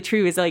is really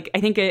true. Is like I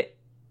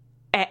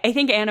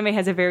think anime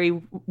has a very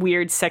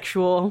weird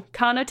sexual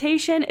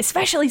connotation,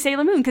 especially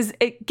Sailor Moon, because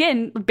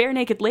again, bare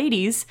naked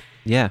ladies,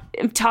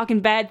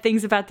 talking bad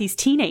things about these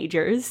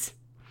teenagers.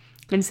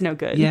 It's no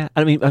good. Yeah,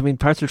 I mean,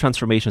 parts of the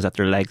transformation is that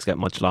their legs get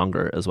much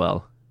longer as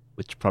well,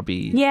 which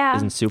probably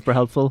isn't super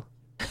helpful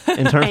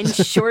in terms.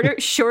 And shorter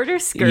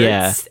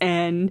skirts,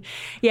 and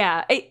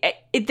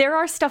there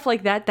are stuff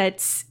like that.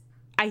 That's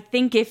I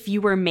think if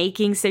you were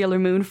making Sailor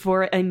Moon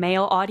for a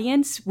male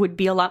audience, would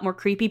be a lot more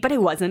creepy. But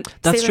it wasn't.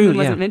 That's Sailor true. Moon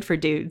wasn't meant for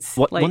dudes.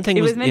 One thing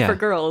it was meant for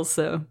girls.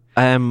 So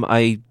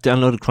I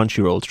downloaded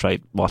Crunchyroll to try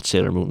watch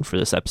Sailor Moon for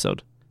this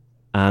episode,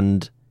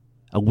 and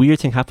a weird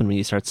thing happened when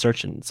you start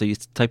searching. So you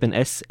type in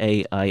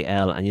SAIL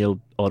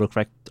and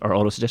autocorrect or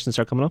auto suggestions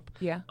start coming up.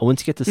 Yeah. And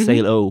once you get to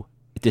Sail O,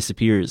 it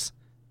disappears.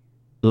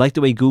 Like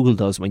the way Google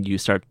does when you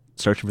start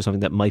searching for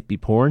something that might be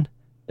porn.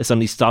 It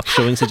suddenly stops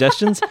showing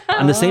suggestions.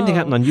 And the same thing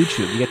happened on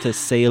YouTube. You get to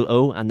Sail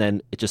O and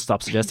then it just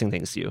stops suggesting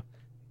things to you.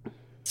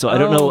 So I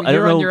don't know.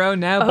 You're on your own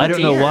now. I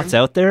don't know what's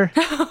out there.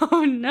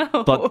 Oh no.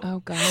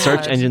 But God.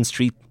 search engines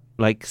treat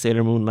like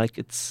Sailor Moon like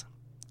it's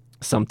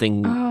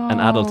something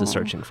an adult is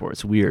searching for.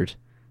 It's weird.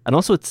 And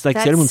also, it's like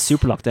Sailor Moon's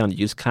super locked down. You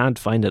just can't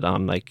find it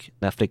on like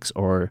Netflix,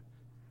 or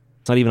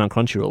it's not even on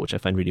Crunchyroll, which I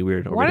find really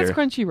weird. What is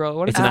Crunchyroll?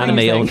 What is it's an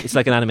anime. It's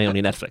like an anime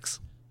only Netflix.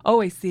 Oh,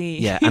 I see.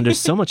 Yeah, and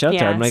there's so much out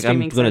there. I'm like,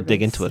 I'm going to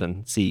dig service. into it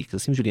and see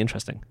because it seems really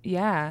interesting.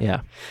 Yeah.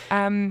 Yeah.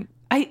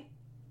 I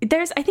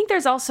think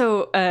there's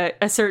also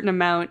a certain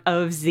amount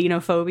of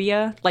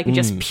xenophobia, like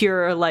just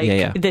pure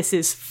like this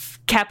is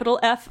capital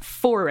F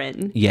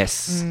foreign.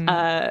 Yes.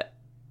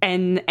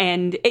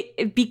 And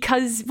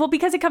because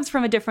it comes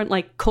from a different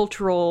like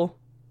cultural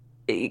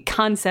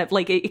concept,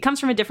 like it comes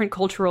from a different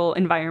cultural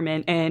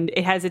environment, and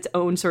it has its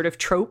own sort of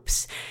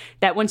tropes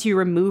that once you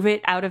remove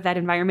it out of that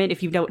environment,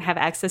 if you don't have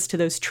access to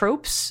those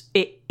tropes,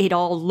 it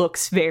all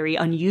looks very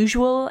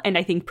unusual and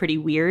I think pretty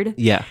weird.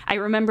 Yeah. I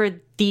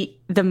remember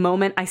the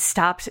moment I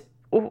stopped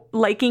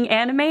liking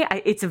anime,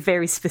 it's a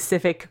very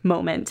specific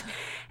moment,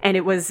 and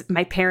it was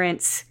my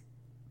parents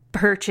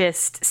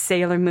purchased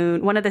Sailor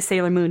Moon, one of the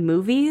Sailor Moon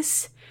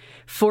movies,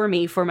 for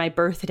me for my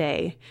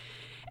birthday.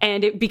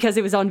 And because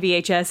it was on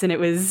VHS and it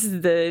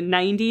was the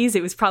 90s,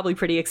 it was probably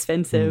pretty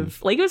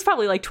expensive. Like it was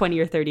probably like $20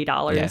 or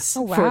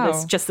 $30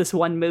 for this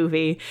one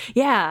movie.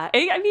 Yeah,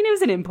 I mean it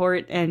was an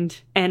import and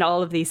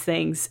all of these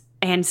things.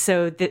 And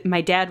so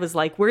my dad was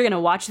like, "We're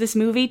gonna watch this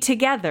movie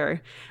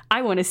together.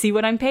 I want to see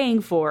what I'm paying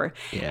for."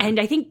 Yeah. And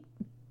I think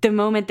the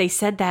moment they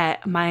said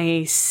that,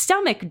 my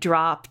stomach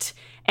dropped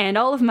and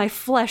all of my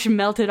flesh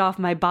melted off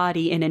my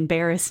body in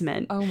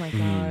embarrassment. Oh my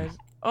God.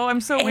 Oh,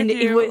 I'm so And with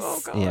you. it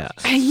was, oh God.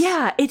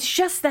 Yeah, it's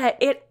just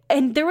that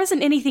and there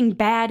wasn't anything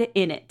bad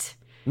in it.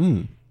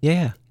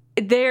 Yeah.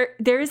 there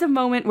is a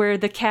moment where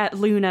the cat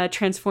Luna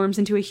transforms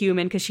into a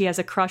human because she has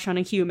a crush on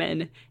a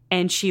human,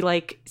 and she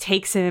like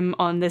takes him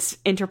on this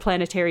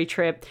interplanetary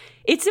trip.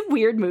 It's a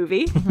weird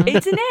movie.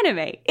 It's an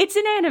anime. It's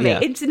an anime. Yeah.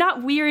 It's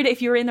not weird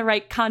if you're in the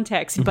right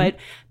context, but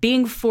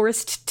being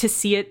forced to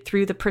see it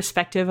through the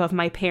perspective of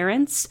my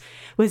parents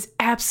was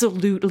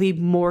absolutely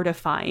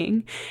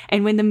mortifying.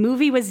 And when the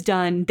movie was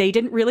done, they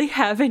didn't really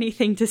have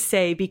anything to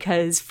say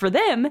because for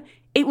them,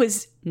 it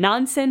was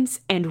nonsense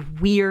and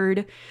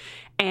weird.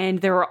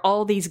 And there were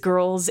all these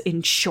girls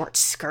in short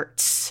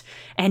skirts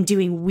and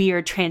doing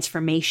weird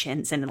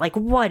transformations. And like,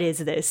 what is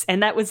this?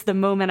 And that was the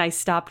moment I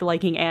stopped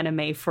liking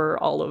anime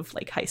for all of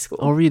like high school.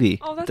 Oh, really?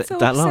 Oh, that's so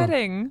that long?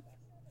 upsetting.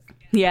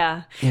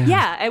 Yeah.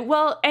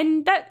 Well,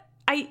 and that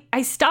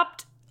I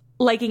stopped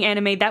liking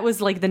anime. That was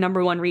like the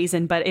number one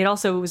reason. But it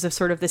also was a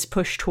sort of this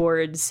push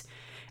towards...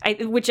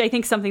 which I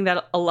think something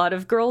that a lot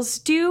of girls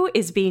do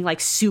is being like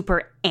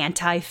super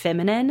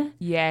anti-feminine.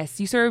 Yes,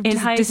 you sort of In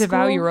high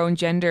disavow school? your own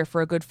gender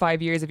for a good 5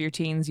 years of your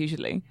teens,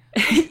 usually.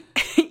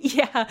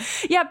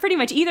 Yeah, pretty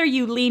much. Either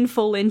you lean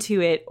full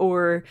into it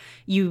or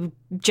you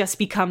just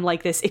become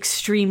like this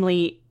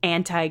extremely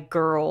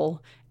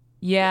anti-girl.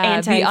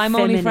 Yeah, I'm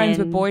only friends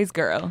with Anti-feminine. boys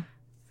girl.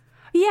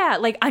 Yeah,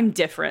 like I'm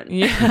different.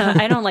 Yeah.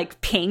 I don't like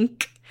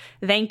pink.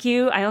 Thank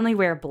you. I only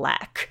wear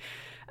black.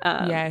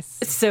 Yes.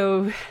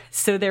 So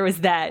there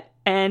was that.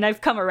 And I've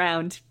come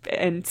around,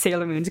 and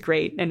Sailor Moon's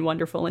great and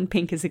wonderful, and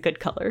pink is a good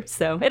color.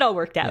 So it all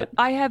worked out.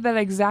 I had that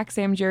exact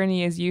same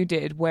journey as you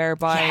did,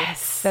 whereby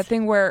Yes. that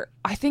thing where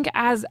I think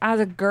as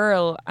a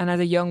girl and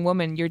as a young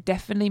woman, you're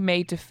definitely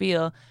made to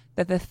feel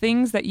that the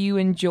things that you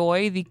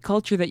enjoy, the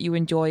culture that you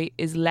enjoy,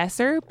 is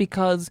lesser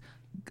because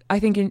I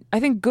think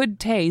good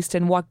taste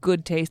and what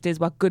good taste is,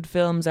 what good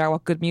films are,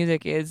 what good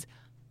music is,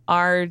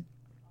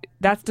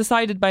 that's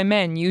decided by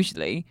men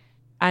usually.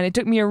 And it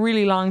took me a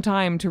really long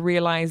time to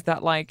realize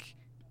that, like,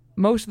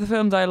 most of the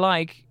films I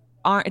like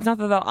it's not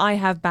that I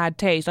have bad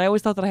taste. I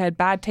always thought that I had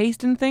bad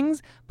taste in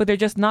things, but they're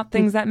just not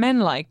things that men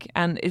like.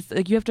 And it's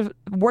like you have to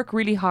work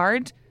really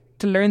hard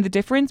to learn the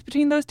difference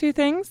between those two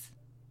things.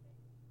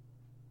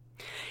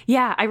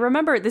 Yeah, I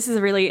remember this is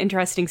a really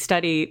interesting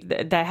study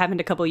that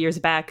happened a couple of years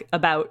back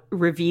about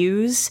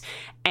reviews.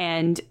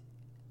 And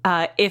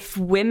if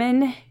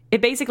women,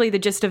 basically the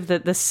gist of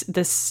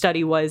this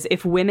study was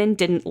if women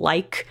didn't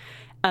like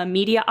a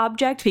media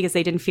object because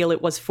they didn't feel it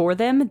was for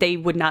them, they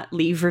would not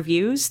leave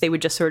reviews. They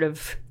would just sort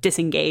of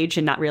disengage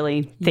and not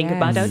really think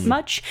about it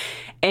much.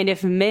 And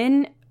if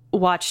men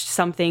watched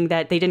something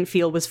that they didn't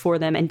feel was for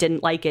them and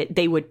didn't like it,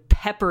 they would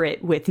pepper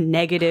it with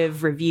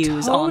negative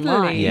reviews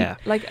online. Yeah.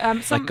 Like Like And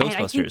I think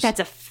Ghostbusters.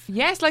 that's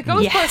yes, like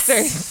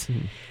Ghostbusters. Yes.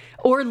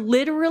 Or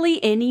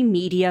literally any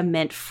media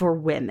meant for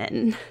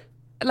women.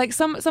 Like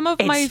some of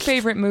my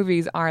favorite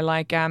movies are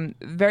like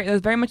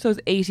very much those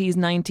 80s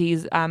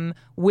 90s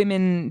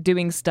women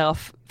doing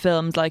stuff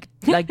films like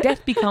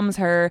Death Becomes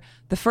Her,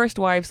 The First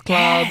Wives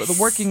Club, Yes.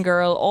 The Working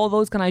Girl, all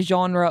those kind of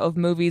genre of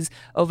movies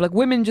of like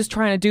women just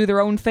trying to do their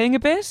own thing a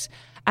bit.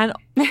 And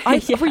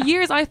for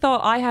years I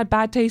thought I had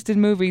bad taste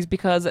in movies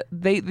because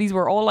these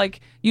were all like,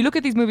 you look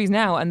at these movies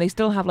now and they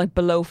still have like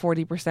below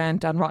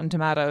 40% on Rotten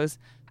Tomatoes.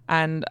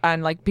 And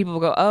like people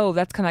will go, oh,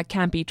 that's kind of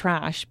campy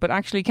trash. But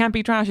actually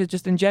campy trash is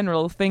just in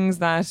general things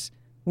that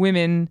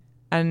women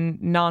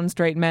and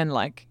non-straight men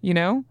like, you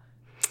know?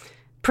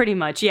 Pretty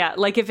much, yeah.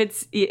 Like if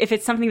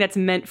it's something that's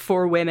meant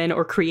for women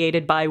or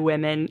created by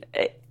women,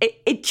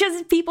 it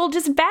just, people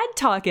just bad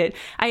talk it.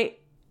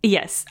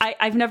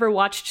 I've never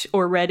watched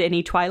or read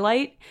any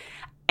Twilight.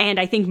 And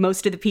I think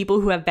most of the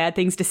people who have bad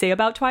things to say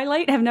about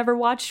Twilight have never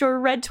watched or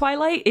read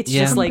Twilight. It's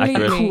just like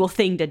a cool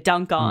thing to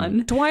dunk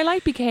on.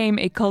 Twilight became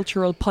a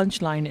cultural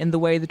punchline in the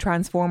way the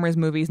Transformers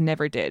movies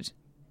never did.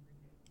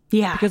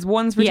 Yeah. Because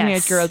one's for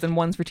teenage girls and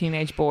one's for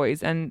teenage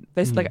boys. And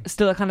there's like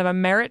still a kind of a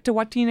merit to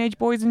what teenage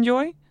boys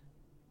enjoy.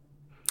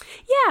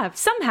 Yeah,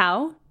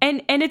 somehow.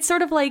 And it's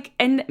sort of like,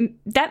 and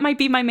that might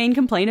be my main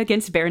complaint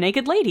against Bare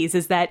Naked Ladies,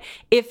 is that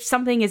if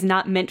something is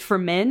not meant for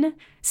men,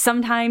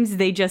 sometimes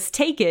they just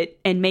take it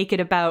and make it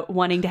about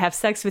wanting to have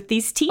sex with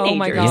these teenagers. Oh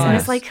my God. And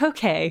it's like,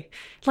 okay,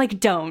 like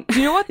don't. Do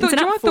you know what It's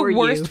not for the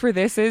worst you. for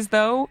this is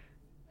though?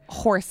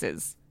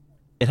 Horses.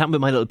 It happened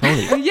with My Little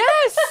Pony.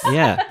 Yes!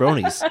 Yeah,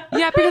 bronies.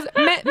 Yeah, because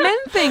men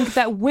think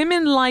that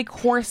women like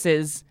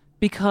horses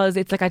because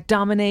it's like a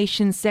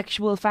domination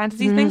sexual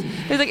fantasy thing.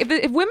 There's like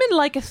if women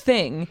like a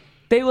thing,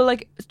 they will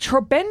like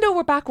bend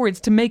over backwards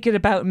to make it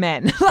about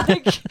men.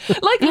 like oh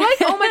my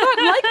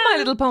God, like My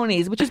Little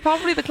Ponies, which is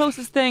probably the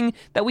closest thing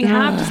that we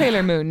have to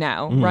Sailor Moon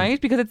now, right?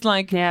 Because it's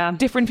like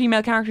different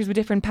female characters with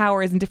different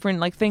powers and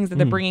different like things that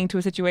they're bringing to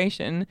a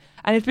situation,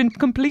 and it's been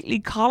completely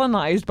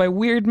colonized by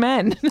weird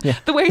men,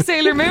 the way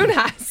Sailor Moon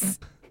has.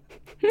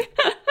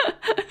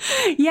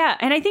 Yeah,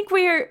 and I think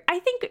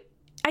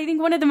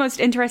one of the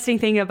most interesting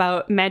thing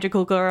about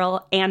magical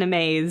girl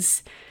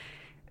animes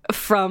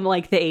from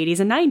like the 80s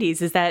and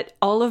 90s is that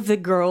all of the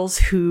girls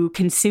who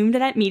consumed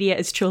that media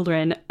as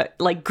children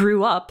like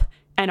grew up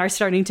and are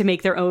starting to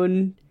make their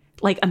own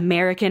like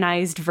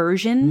Americanized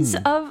versions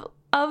of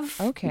of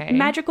Okay.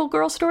 magical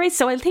girl stories.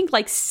 So I think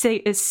like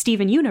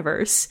Steven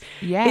Universe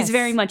Yes. is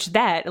very much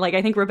that. Like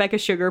I think Rebecca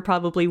Sugar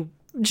probably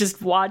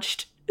just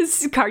watched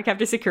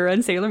Cardcaptor Sakura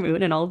and Sailor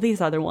Moon and all of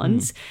these other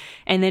ones.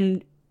 And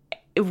then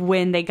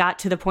when they got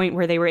to the point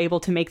where they were able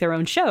to make their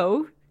own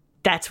show,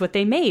 that's what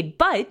they made.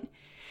 But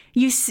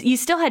you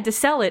still had to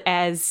sell it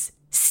as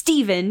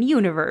Steven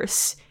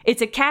Universe.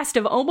 It's a cast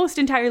of almost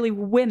entirely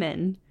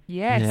women.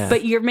 Yes. Yeah.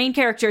 But your main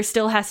character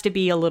still has to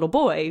be a little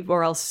boy,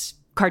 or else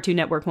Cartoon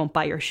Network won't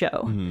buy your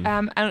show.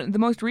 And the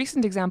most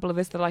recent example of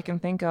this that I can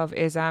think of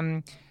is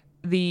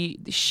the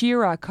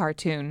She-Ra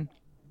cartoon.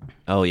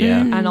 Oh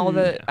yeah. And all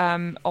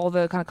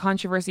the kind of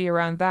controversy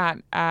around that.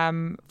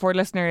 For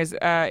listeners,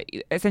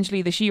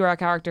 essentially the She-Ra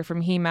character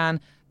from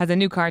He-Man has a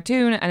new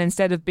cartoon, and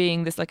instead of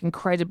being this like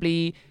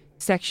incredibly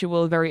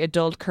sexual, very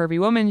adult, curvy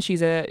woman,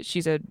 she's a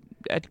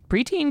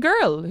preteen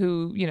girl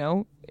who, you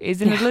know,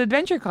 is in a little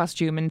adventure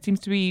costume and seems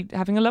to be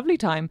having a lovely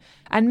time.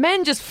 And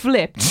men just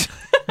flipped.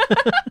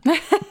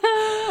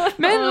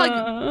 Men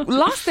like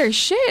lost their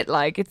shit.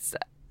 Like it's.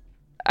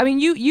 I mean,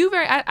 you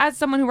very as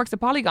someone who works at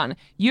Polygon,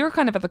 you're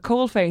kind of at the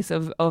coalface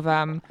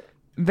of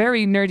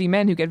very nerdy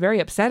men who get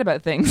very upset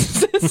about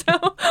things.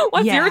 So,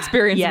 what's your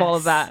experience of all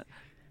of that?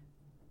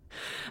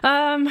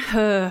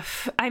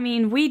 I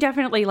mean, we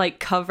definitely like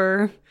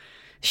cover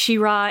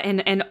She-Ra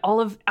and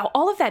all of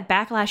that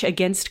backlash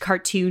against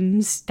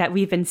cartoons that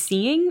we've been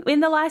seeing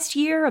in the last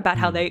year about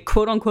how they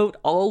quote unquote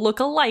all look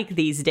alike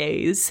these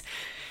days,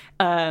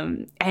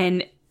 and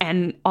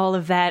all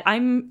of that.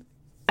 I'm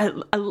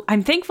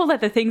thankful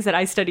that the things that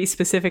I study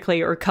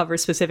specifically or cover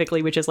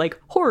specifically, which is like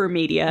horror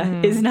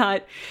media, is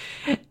not.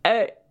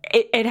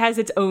 It has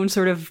its own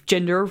sort of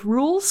gender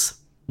rules.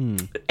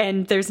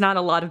 And there's not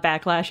a lot of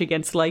backlash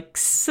against like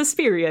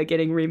Suspiria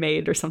getting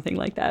remade or something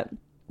like that.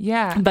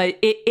 Yeah. But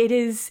it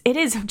is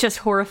just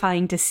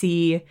horrifying to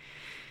see.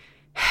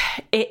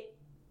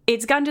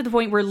 It's gotten to the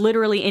point where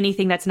literally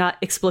anything that's not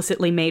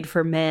explicitly made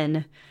for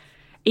men,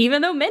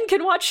 even though men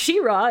can watch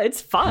She-Ra,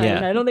 it's fine.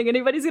 Yeah. I don't think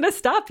anybody's going to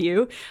stop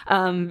you.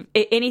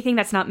 Anything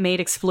that's not made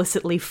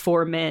explicitly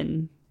for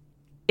men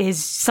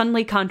is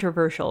suddenly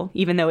controversial,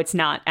 even though it's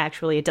not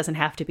actually. It doesn't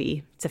have to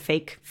be. It's a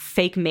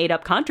fake made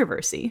up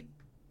controversy.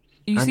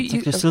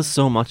 There's still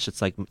so much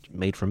that's like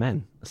made for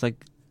men. It's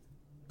like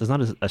there's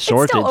not a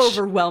shortage. It's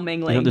still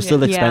overwhelmingly. You know, there's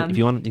still if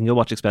you want, you can go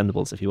watch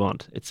Expendables if you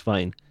want. It's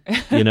fine.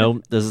 You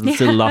know, there's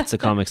still lots of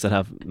comics that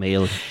have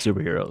male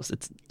superheroes.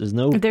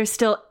 There's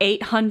still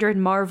 800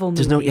 Marvel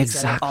movies.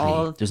 There's no that are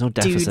all There's no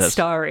deficit. dudes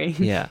starring.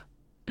 Yeah.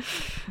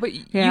 But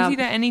you see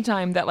that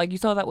anytime that, like, you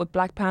saw that with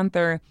Black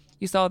Panther,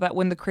 you saw that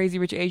when the Crazy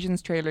Rich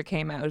Asians trailer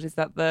came out, is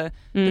that the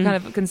kind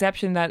of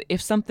conception that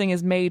if something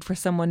is made for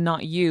someone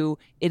not you,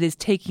 it is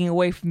taking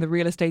away from the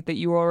real estate that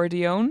you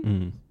already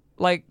own.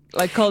 Like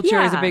culture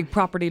is a big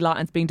property lot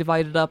and it's being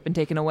divided up and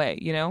taken away,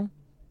 you know?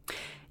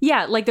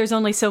 Yeah, like there's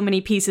only so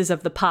many pieces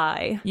of the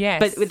pie.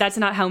 Yes. But that's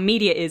not how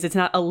media is. It's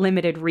not a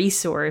limited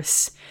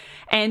resource.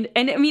 And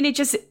I mean, it's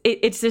just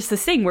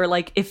this thing where,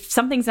 like, if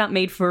something's not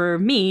made for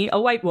me,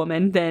 a white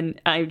woman, then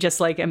I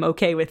just, like, am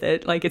okay with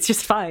it. Like, it's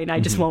just fine.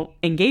 I just won't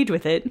engage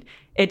with it.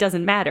 It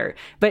doesn't matter.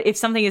 But if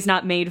something is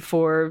not made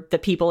for the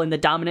people in the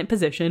dominant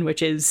position,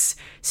 which is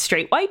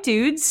straight white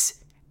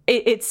dudes,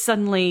 it's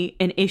suddenly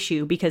an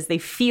issue because they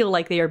feel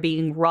like they are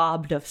being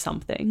robbed of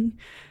something.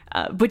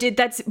 But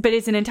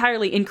it's an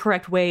entirely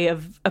incorrect way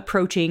of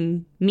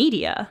approaching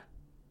media.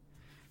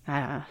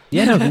 Yeah,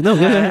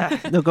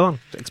 no, go on.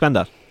 Expand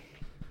that.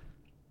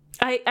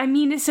 I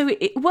mean, that's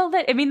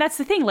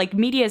the thing. Like,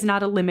 media is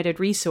not a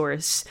limited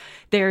resource.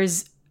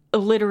 There's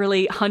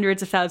literally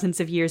hundreds of thousands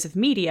of years of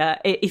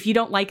media. If you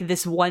don't like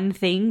this one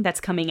thing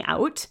that's coming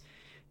out,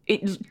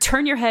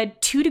 turn your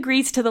head 2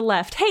 degrees to the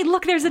left. Hey,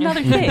 look, there's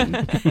another thing.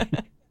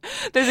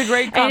 There's a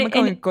great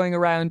comic going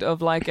around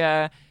of like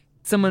a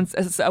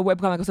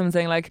webcomic of someone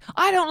saying like,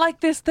 I don't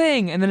like this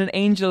thing. And then an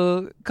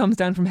angel comes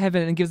down from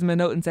heaven and gives them a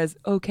note and says,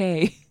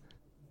 okay.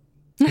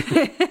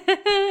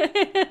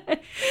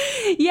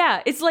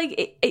 Yeah, it's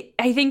like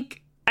I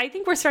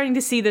think we're starting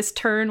to see this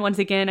turn once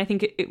again. I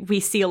think we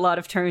see a lot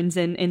of turns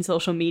in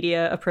social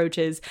media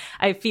approaches.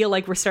 I feel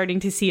like we're starting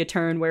to see a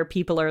turn where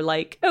people are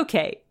like,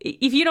 okay,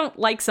 if you don't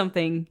like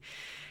something,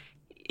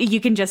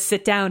 you can just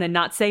sit down and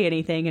not say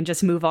anything and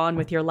just move on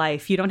with your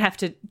life. You don't have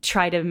to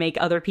try to make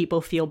other people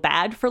feel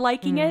bad for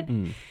liking it.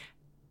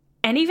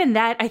 And even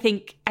that, I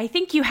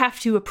think you have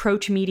to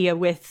approach media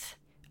with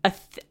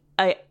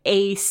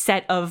a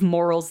set of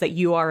morals that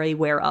you are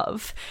aware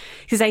of.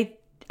 Because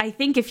I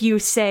think if you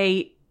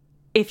say,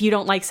 if you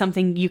don't like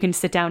something, you can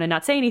sit down and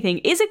not say anything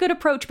is a good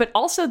approach. But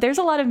also there's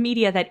a lot of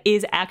media that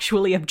is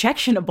actually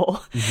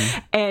objectionable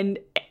and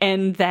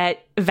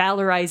that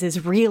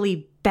valorizes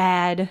really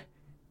bad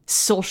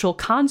social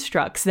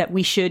constructs that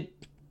we should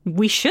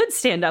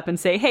stand up and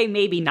say, hey,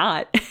 maybe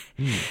not.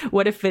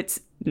 What if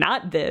it's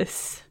not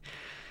this?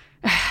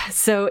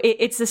 So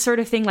it's the sort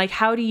of thing like,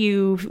 how do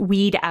you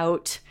weed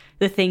out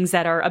the things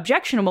that are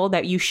objectionable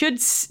that you should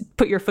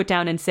put your foot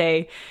down and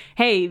say,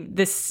 hey,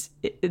 this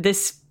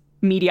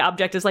media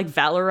object is like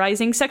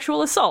valorizing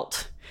sexual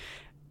assault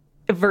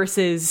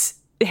versus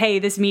hey,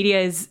 this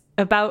media is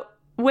about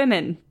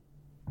women.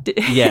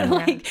 Yeah.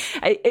 Like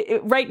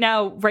right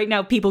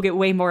now people get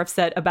way more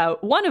upset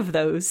about one of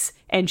those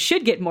and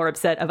should get more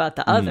upset about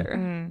the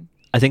other.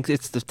 I think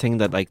it's the thing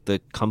that like the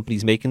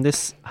companies making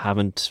this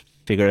haven't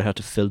figured out how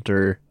to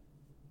filter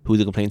who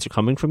the complaints are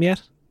coming from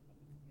yet.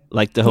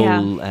 Like the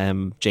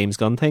whole James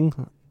Gunn thing.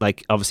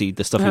 Like obviously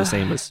the stuff he was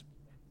saying was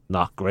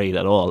not great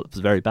at all. It was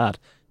very bad.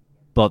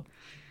 But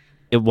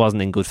it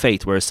wasn't in good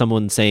faith. Whereas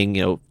someone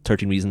saying,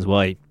 13 Reasons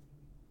Why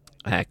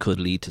could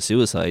lead to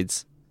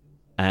suicides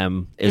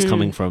is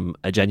coming from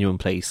a genuine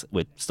place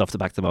with stuff to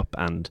back them up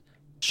and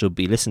should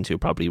be listened to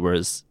probably,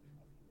 whereas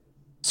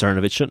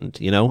Cernovich shouldn't,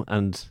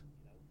 And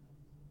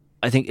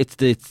I think it's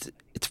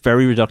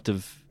very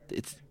reductive.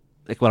 It's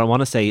like what I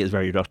want to say is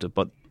very reductive,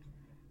 but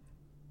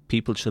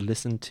people should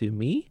listen to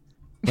me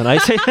when I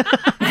say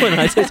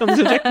something's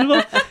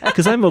objectionable,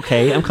 because I'm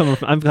okay.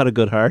 I've got a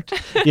good heart,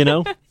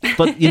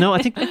 But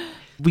I think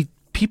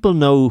people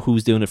know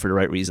who's doing it for the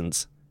right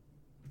reasons,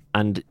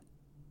 and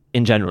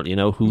in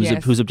general,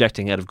 who's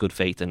objecting out of good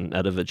faith and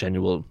out of a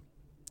genuine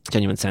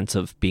sense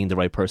of being the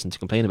right person to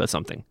complain about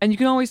something. And you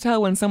can always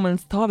tell when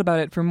someone's thought about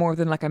it for more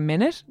than like a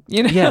minute,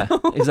 Yeah,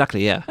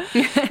 exactly, yeah.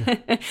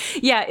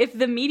 Yeah, if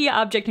the media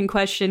object in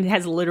question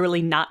has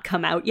literally not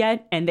come out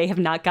yet and they have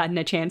not gotten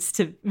a chance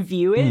to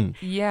view it,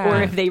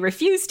 or if they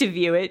refuse to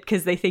view it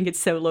because they think it's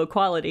so low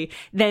quality,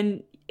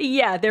 then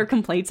their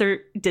complaints are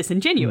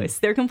disingenuous.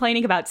 They're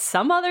complaining about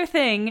some other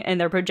thing and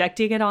they're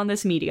projecting it on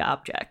this media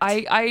object.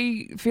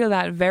 I feel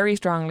that very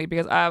strongly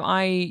because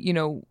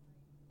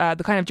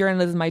the kind of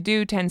journalism I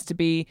do tends to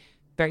be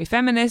very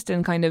feminist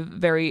and kind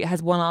of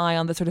has one eye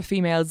on the sort of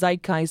female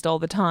zeitgeist all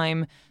the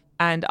time.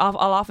 And I'll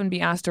often be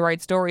asked to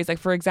write stories. Like,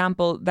 for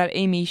example, that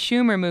Amy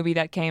Schumer movie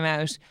that came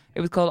out,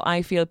 it was called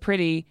I Feel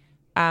Pretty.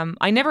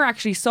 I never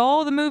actually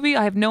saw the movie.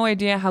 I have no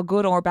idea how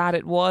good or bad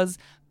it was,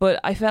 but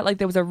I felt like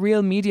there was a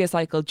real media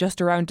cycle just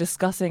around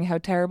discussing how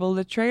terrible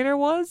the trailer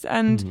was.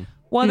 And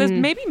while there's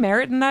maybe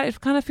merit in that,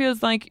 it kind of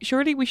feels like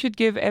surely we should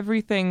give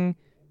everything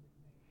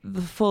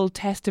the full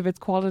test of its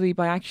quality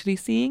by actually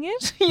seeing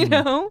it,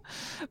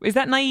 Is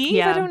that naive?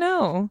 Yeah. I don't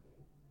know.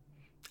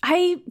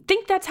 I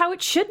think that's how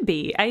it should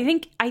be. I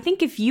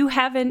think if you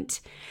haven't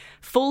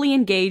fully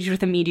engaged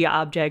with a media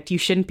object, you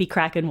shouldn't be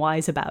cracking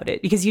wise about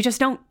it because you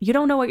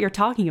don't know what you're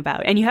talking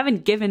about and you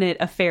haven't given it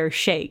a fair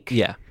shake.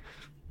 Yeah.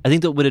 I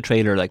think that with a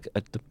trailer, like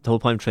the whole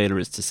point of a trailer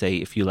is to say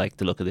if you like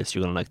the look of this,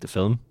 you're going to like the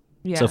film.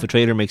 Yeah. So if a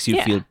trailer makes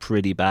you feel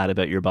pretty bad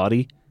about your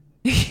body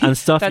and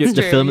stuff,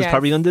 the film is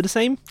probably going to do the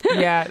same.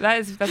 Yeah,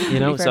 that's a pretty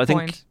fair so I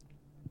think,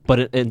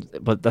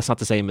 point. But that's not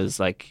the same as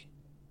like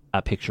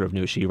a picture of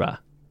New She-Ra,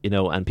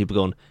 and people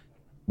going,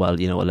 well,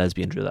 a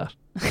lesbian drew that.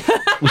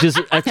 Which is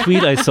a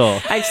tweet I saw.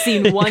 I've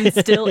seen one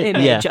still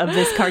image of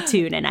this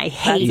cartoon and I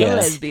hate it. A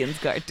lesbian's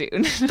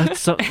cartoon. I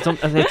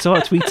saw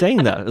a tweet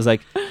saying that. It was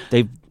like,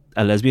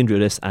 a lesbian drew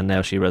this and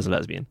now She-Ra's a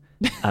lesbian.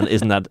 And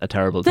isn't that a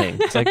terrible thing?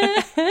 It's like,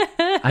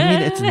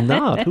 it's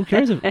not. Who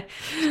cares?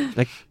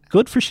 Like,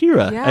 good for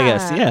She-Ra, I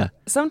guess. Yeah.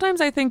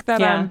 Sometimes I think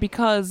that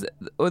because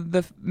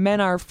the men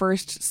are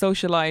first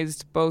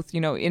socialized both,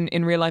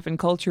 in real life and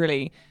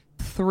culturally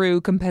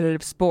through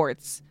competitive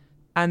sports,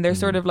 and they're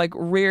sort of like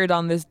reared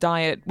on this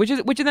diet, which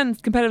then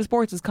competitive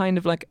sports is kind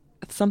of like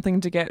something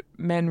to get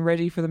men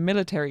ready for the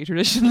military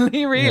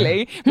traditionally,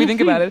 really, if we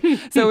think about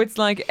it. So it's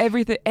like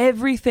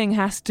everything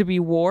has to be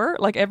war.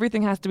 Like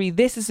everything has to be,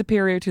 this is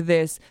superior to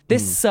this.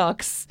 This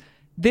sucks.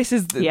 This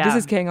is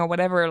king or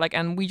whatever. Like,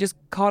 and we just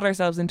caught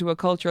ourselves into a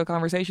cultural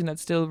conversation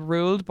that's still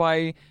ruled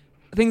by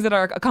things that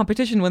are a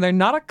competition when they're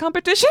not a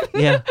competition.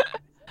 Yeah.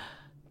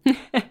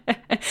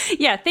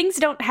 Yeah, things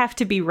don't have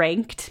to be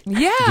ranked.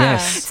 Yeah.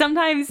 Yes.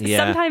 Sometimes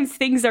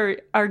things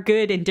are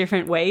good in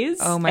different ways.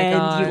 Oh my and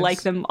God. you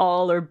like them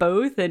all or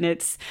both, and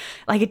it's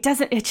like it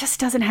just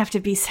doesn't have to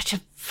be such a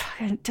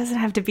thing.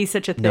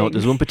 No,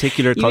 there's one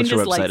particular You can culture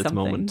just website like at the something.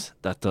 moment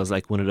that does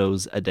like one of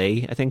those a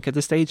day, I think, at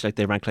this stage. Like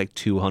they rank like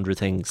 200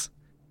 things.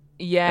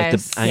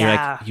 Yes. And you're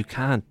like, you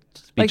can't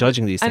be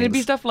judging these things. And it'd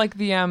be stuff like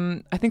the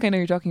I think I know what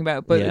you're talking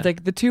about, but Yeah. it's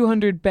like the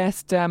 200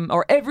 best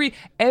or every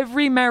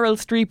Meryl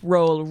Streep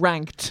role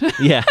ranked.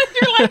 Yeah.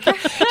 You're like,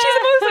 she's the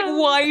most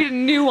like wide,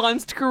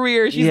 nuanced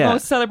career. She's the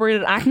most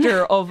celebrated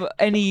actor of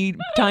any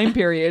time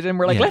period, and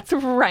we're like, Yeah. let's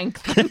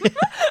rank them.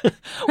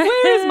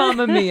 Where's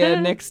Mamma Mia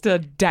next to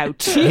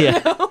Doubt? You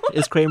know?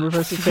 Is Kramer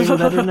versus Kramer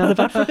better than Out of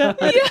Africa?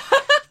 Yeah.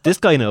 This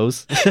guy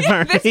knows. This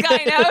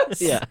guy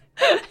knows. Yeah.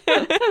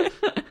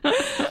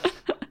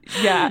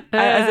 Yeah,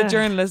 as a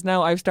journalist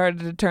now, I've started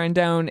to turn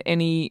down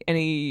any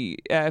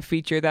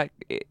feature that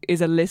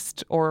is a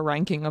list or a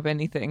ranking of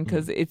anything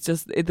because it's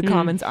just the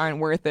comments aren't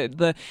worth it.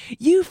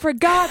 You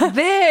forgot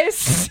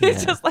this.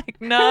 It's just like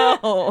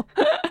no.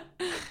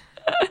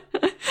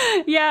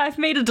 Yeah, I've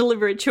made a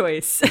deliberate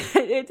choice.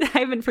 I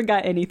haven't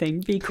forgot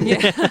anything. Be cool.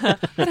 Yeah.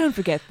 I don't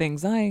forget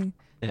things. My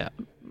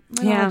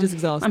knowledge is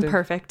exhausted. I'm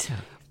perfect.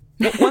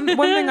 One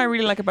thing I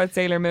really like about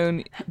Sailor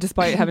Moon,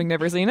 despite having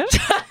never seen it.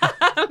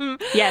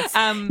 Yes.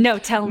 No,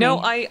 tell me. No,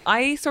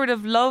 I sort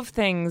of love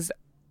things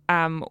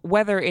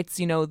whether it's,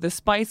 you know, the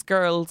Spice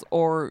Girls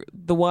or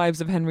the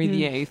Wives of Henry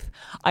VIII.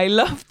 I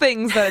love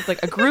things that it's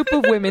like a group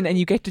of women and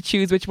you get to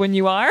choose which one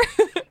you are.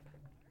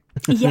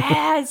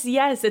 Yes,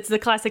 it's the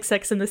classic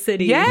Sex and the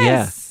City.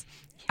 Yes.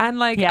 And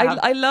like, Yeah.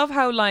 I love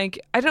how, like,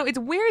 I don't know, it's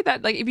weird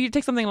that, like, if you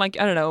take something like,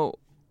 I don't know,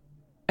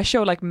 a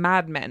show like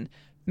Mad Men,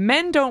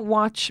 men don't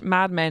watch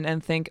Mad Men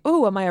and think,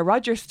 oh, am I a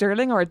Roger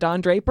Sterling or a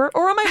Don Draper?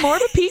 Or am I more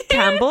of a Pete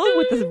Campbell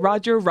with the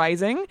Roger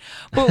Rising?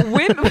 But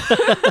women,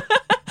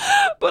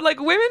 but like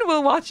women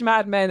will watch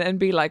Mad Men and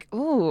be like,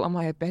 oh, am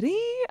I a Betty?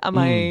 Am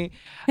I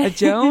a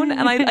Joan?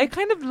 And I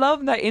kind of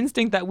love that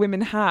instinct that women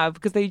have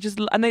because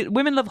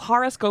women love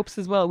horoscopes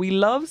as well. We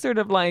love sort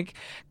of like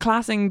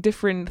classing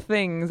different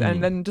things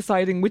and then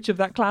deciding which of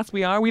that class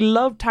we are. We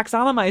love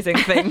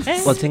taxonomizing things.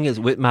 Well, the thing is,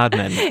 with Mad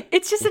Men,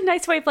 It's just a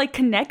nice way of like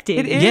connecting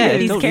It is. with Yeah, it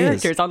these totally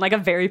characters is. on like a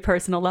very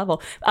personal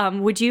level.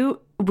 Would you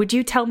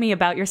tell me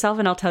about yourself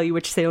and I'll tell you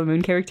which Sailor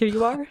Moon character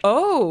you are?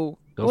 Oh,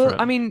 Go well, for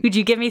it. I mean, Would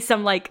you give me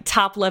some like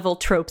top level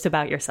tropes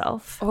about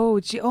yourself?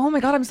 oh my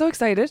God, I'm so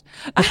excited.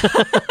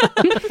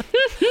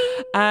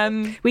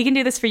 We can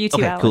do this for you too,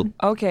 okay, Alan. cool.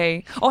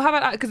 Okay. Oh, how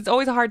about, because it's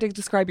always hard to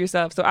describe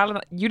yourself. So,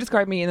 Alan, you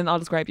describe me and then I'll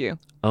describe you.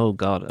 Oh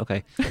God,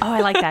 okay. Oh,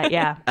 I like that.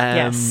 Yeah.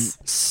 Yes.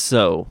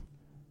 So,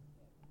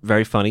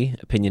 very funny,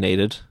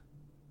 opinionated,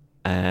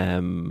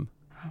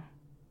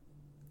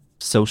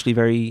 socially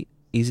very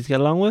easy to get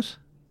along with.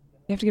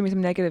 You have to give me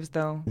some negatives,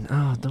 though.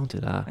 Oh, don't do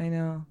that. I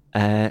know.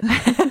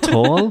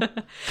 Tall.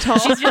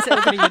 She's just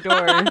opening the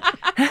door.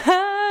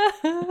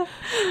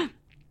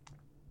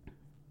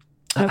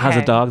 Has a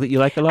Okay. dog that you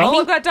like a lot.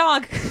 Oh, I've got a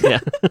dog. Yeah.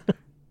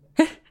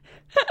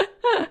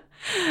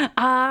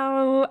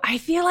 Oh, I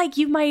feel like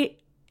you might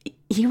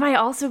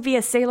also be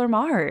a Sailor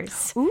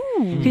Mars.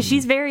 Ooh. Because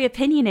she's very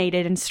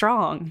opinionated and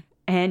strong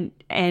and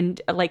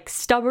like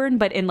stubborn,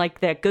 but in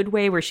like that good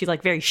way where she's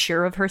like very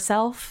sure of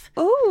herself.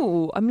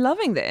 Ooh, I'm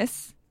loving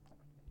this.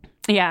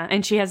 Yeah,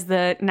 and she has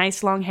the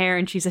nice long hair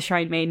and she's a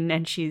shrine maiden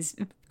and she's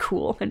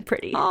cool and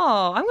pretty.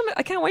 Oh,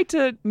 I can't wait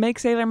to make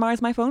Sailor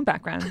Mars my phone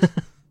background.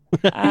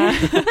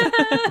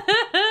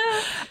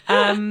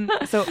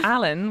 So,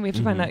 Alan, we have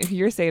to find out who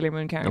your Sailor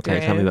Moon character Okay,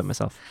 is. tell me about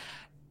myself.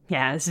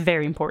 Yeah, it's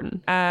very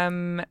important.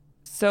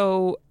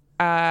 So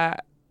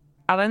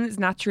Alan is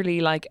naturally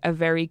like a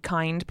very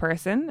kind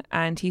person,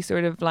 and he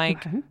sort of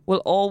like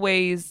will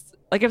always,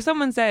 like, if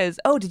someone says,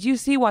 oh, did you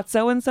see what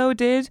so and so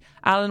did?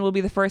 Alan will be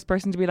the first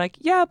person to be like,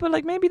 yeah, but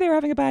like maybe they're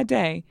having a bad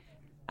day.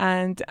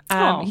 And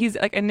he's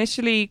like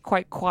initially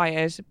quite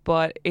quiet,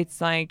 but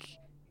it's like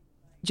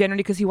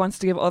generally because he wants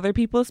to give other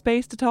people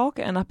space to talk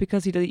and not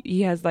because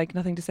he has like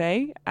nothing to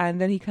say.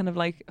 And then he kind of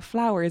like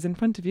flowers in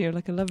front of you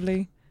like a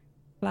lovely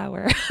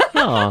flower.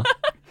 Oh,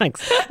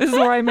 thanks. This is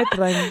where I admit that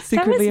I'm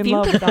secretly in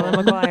love with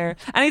Alan McGuire.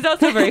 And he's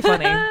also very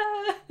funny.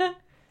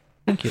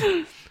 Thank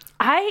you.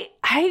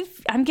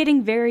 I'm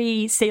getting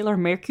very Sailor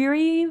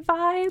Mercury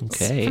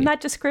vibes Okay. from that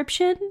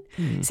description.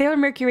 Sailor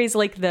Mercury is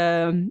like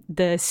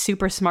the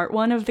super smart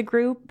one of the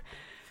group.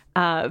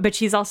 But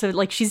she's also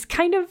like she's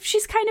kind of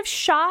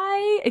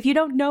shy. If you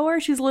don't know her,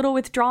 she's a little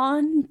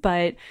withdrawn.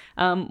 But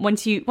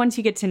once you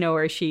get to know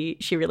her, she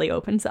really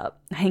opens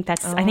up. I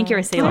think you're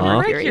a Sailor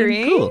Aw,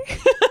 Mercury. Cool.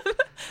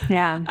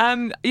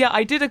 Yeah. Yeah,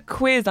 I did a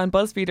quiz on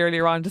BuzzFeed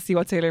earlier on to see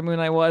what Sailor Moon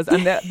I was,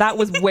 and that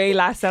was way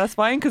less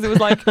satisfying because it was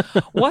like,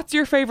 what's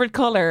your favorite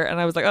color? And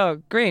I was like,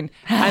 oh, green.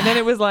 And then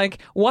it was like,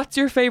 what's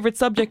your favorite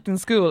subject in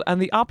school? And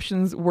the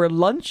options were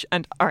lunch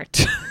and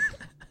art.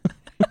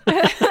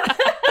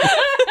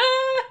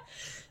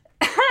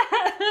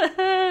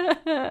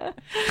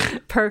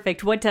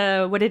 Perfect. What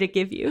did it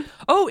give you?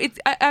 Oh,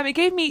 it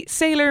gave me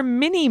Sailor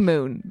Mini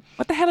Moon.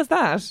 What the hell is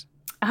that?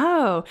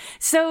 Oh,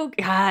 so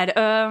God.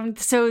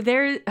 So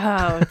there.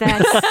 Oh,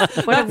 that's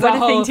what, That's what a a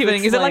whole thing to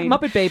thing. Is it like explain.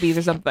 Muppet Babies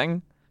or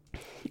something?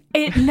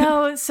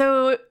 No.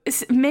 So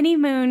Mini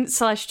Moon /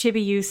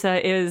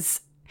 Chibiusa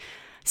is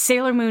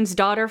Sailor Moon's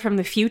daughter from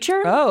the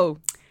future. Oh,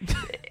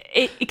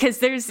 Because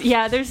there's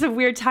a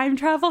weird time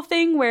travel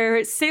thing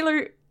where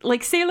Sailor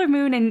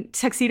Moon and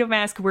Tuxedo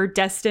Mask were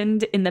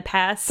destined in the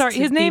past. sorry. to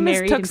His be name is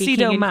married and be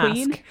Tuxedo king and Mask.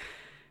 queen.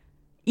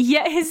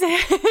 Yeah,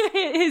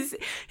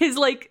 his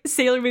like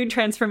Sailor Moon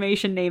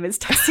transformation name is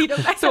Tuxedo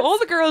Mask. So all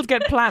the girls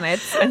get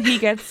planets, and he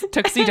gets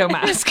Tuxedo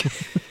Mask.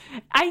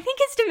 I think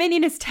his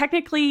dominion is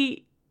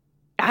technically.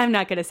 I'm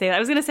not going to say that. I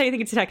was going to say I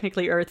think it's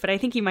technically Earth, but I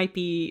think he might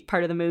be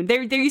part of the moon.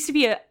 There used to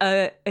be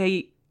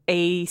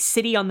a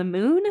city on the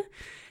moon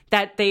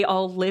that they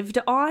all lived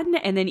on,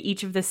 and then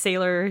each of the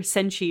Sailor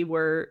Senshi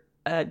were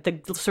the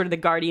sort of the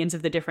guardians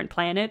of the different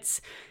planets.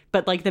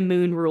 But like the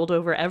moon ruled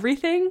over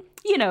everything,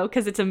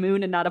 because it's a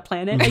moon and not a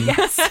planet, I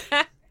guess.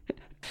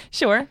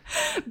 Sure.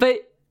 But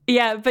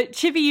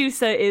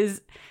Chibiusa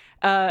is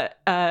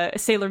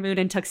Sailor Moon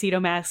and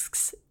Tuxedo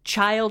Mask's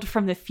child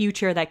from the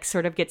future that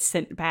sort of gets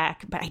sent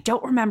back, but I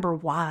don't remember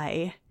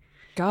why.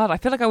 God, I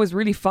feel like I was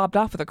really fobbed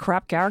off with a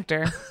crap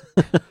character.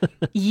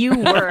 You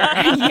were.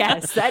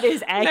 Yes, that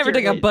is accurate. Never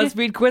take a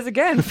BuzzFeed quiz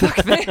again. Fuck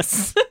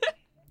this.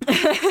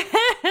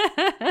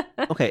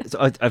 Okay, so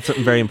I have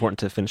something very important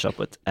to finish up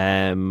with.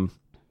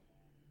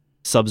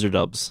 Subs or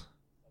dubs?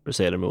 for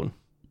Sailor Moon?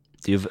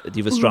 Do you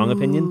have a strong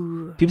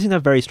opinion? People seem to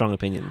have very strong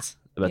opinions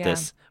about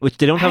this, which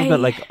they don't have about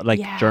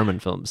like German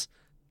films.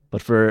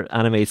 But for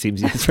anime, it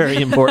seems it's very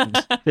important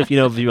if you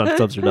want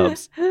subs or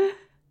dubs.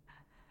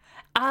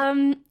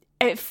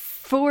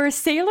 For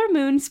Sailor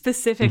Moon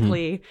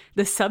specifically,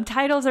 the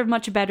subtitles are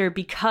much better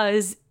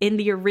because in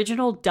the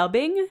original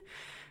dubbing,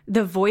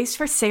 the voice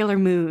for Sailor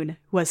Moon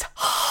was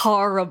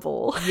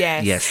horrible.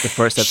 Yes. The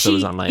first episode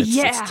was online.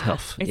 It's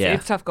tough.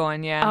 It's tough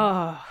going, yeah.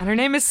 Oh, and her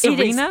name is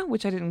Serena,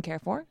 which I didn't care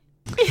for.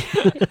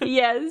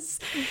 Yes.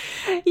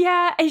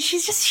 Yeah, and she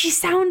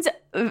sounds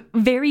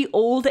very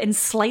old and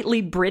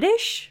slightly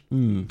British.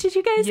 Did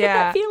you guys get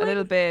that feeling? A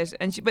little bit.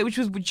 But which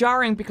was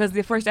jarring because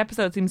the first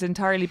episode seems to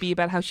entirely be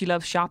about how she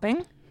loves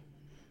shopping.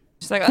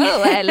 She's like,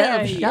 oh, I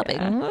love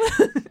shopping.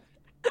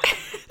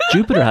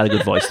 Jupiter had a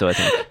good voice though, I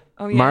think.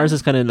 Oh, yeah. Mars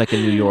is kind of like a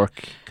New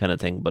York kind of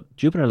thing, but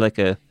Jupiter like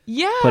a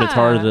quite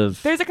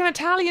authoritative. There's like an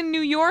Italian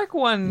New York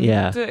one.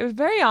 Yeah. It was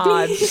very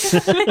odd.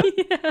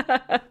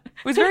 It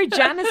was very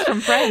Janice from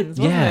Friends,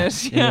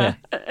 wasn't it? Yeah.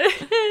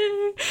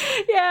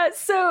 Yeah,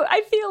 so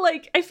I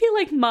feel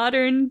like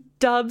modern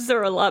dubs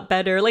are a lot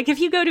better. Like if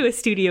you go to a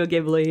Studio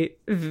Ghibli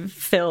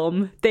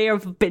film, they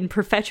have been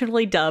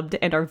professionally dubbed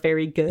and are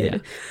very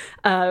good.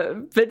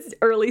 But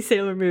early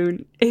Sailor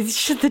Moon,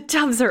 it's just the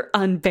dubs are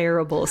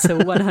unbearable. So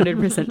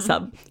 100%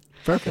 sub.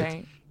 Perfect.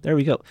 Okay. There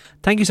we go.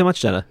 Thank you so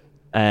much, Jenna.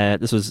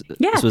 This was thank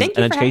you an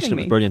for education. having It was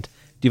me. brilliant.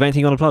 Do you have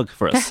anything you want to plug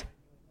for us?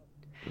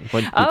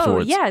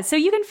 So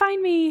you can find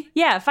me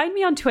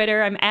on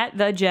Twitter. I'm at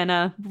the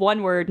Jenna,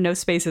 one word, no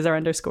spaces or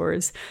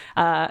underscores.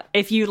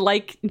 If you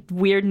like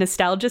weird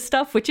nostalgia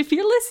stuff, which if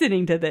you're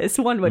listening to this,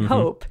 one would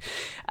hope.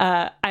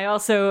 I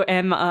also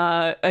am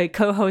a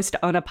co-host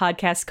on a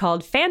podcast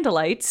called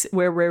Fandalites,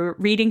 where we're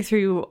reading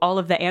through all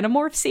of the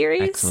Animorph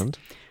series. Excellent.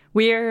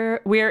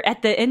 We're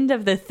at the end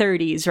of the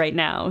 30s right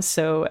now,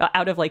 so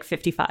out of like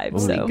 55.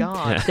 So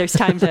God. there's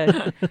time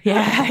to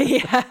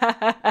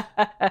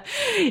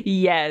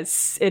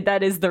yes,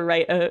 that is the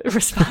right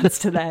response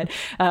to that.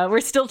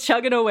 We're still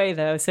chugging away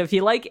though, so if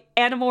you like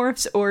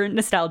Animorphs or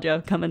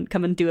nostalgia, come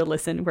and do a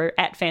listen. We're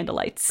at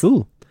Fandalites.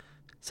 Cool.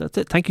 So that's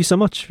it. Thank you so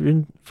much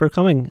for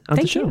coming on the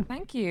Thank show. you.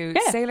 Thank you.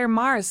 Yeah. Sailor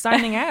Mars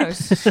signing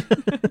out.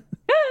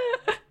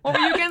 What were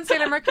you again,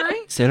 Sailor Mercury?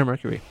 Sailor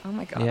Mercury. Oh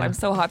my God, Yeah. I'm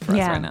so hot for us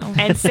right now.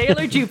 And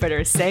Sailor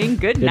Jupiter saying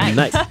good night.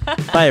 Good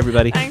night. Bye,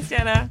 everybody. Thanks,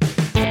 Jenna.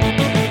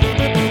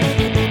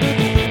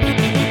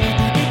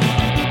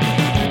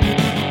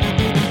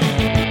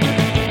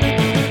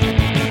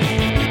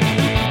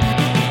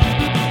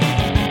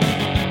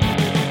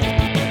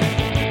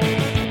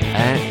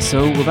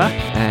 So we're back.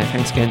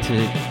 Thanks again to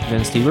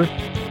Jen Stever.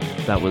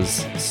 That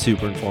was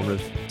super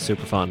informative,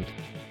 super fun.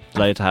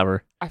 Delighted to have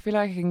her. I feel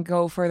like I can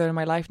go further in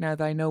my life now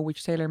that I know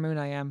which Sailor Moon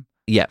I am.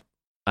 Yeah,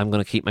 I'm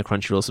going to keep my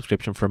Crunchyroll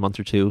subscription for a month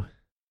or two,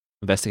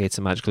 investigate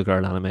some Magical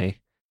Girl anime,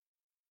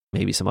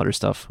 maybe some other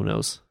stuff, who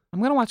knows. I'm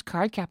going to watch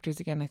Card Captors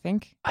again, I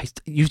think.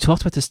 You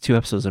talked about this 2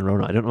 episodes in a row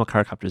now. I don't know what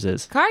Card Captors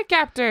is. Card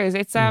Captors.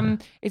 It's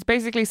it's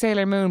basically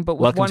Sailor Moon, but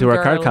with Welcome one to our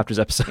girl. Card Captors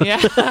episode.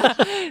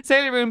 Yeah.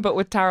 Sailor Moon, but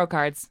with tarot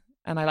cards.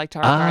 And I like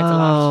tarot cards a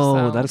lot. Oh,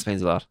 So. that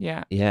explains a lot.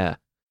 Yeah. Yeah.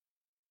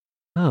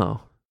 Oh,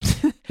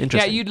 interesting.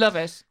 Yeah, you'd love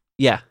it.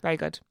 Yeah. Very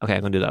good. Okay,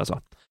 I'm going to do that as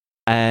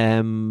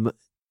well.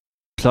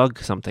 Plug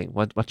something.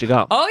 What you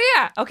got? Oh,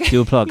 yeah. Okay.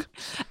 Do a plug.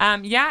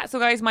 So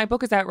guys, my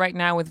book is out right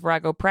now with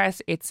Virago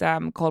Press. It's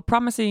called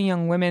Promising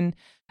Young Women.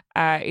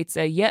 It's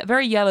a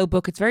very yellow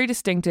book. It's very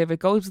distinctive. It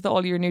goes with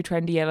all your new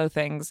trendy yellow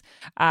things.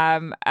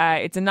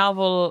 It's a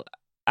novel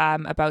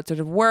about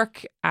sort of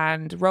work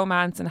and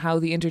romance and how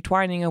the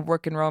intertwining of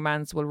work and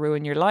romance will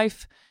ruin your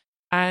life.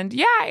 And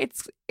yeah,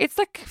 it's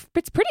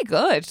pretty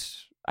good.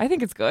 I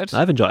think it's good.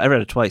 I've enjoyed it. I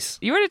read it twice.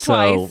 You read it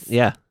twice? So,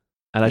 yeah.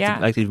 I liked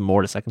Yeah. it even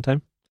more the second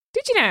time.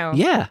 Did you know?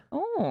 Yeah.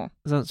 Oh.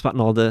 I was spotting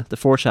all the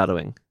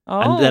foreshadowing. Oh.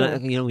 And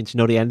then, when you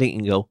know the ending, you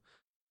can go,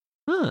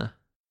 huh.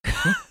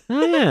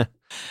 Oh, yeah.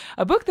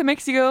 A book that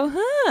makes you go,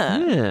 huh?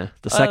 Yeah.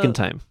 The second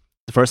time.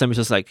 The first time was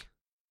just like,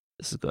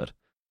 this is good.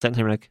 Second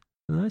time, you're like,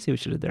 oh, I see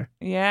what you did there.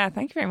 Yeah,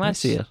 thank you very much.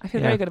 see it. I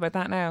feel Yeah. very good about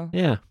that now.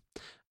 Yeah.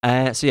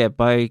 So yeah,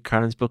 buy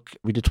Karen's book,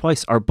 read it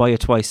twice, or buy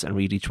it twice and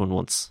read each one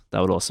once. That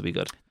would also be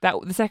good.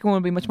 The second one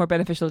would be much more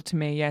beneficial to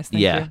me. Yes,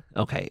 thank you.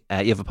 Okay.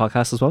 You have a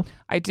podcast as well?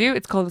 I do.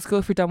 It's called The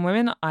School for Dumb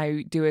Women.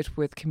 I do it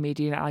with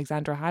comedian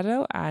Alexandra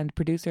Haddo and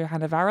producer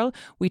Hannah Varrell.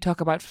 We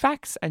talk about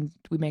facts and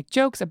we make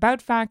jokes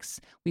about facts.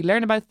 We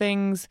learn about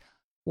things.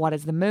 What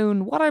is the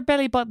moon? What are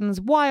belly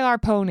buttons? Why are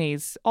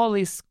ponies? All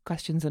these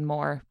questions and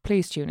more.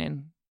 Please tune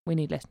in. We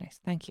need listeners.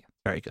 Thank you.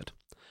 Very good.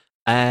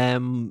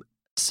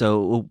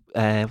 So what do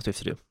I have to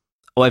do?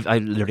 Oh, I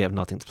literally have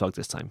nothing to plug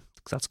this time,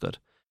 because that's good.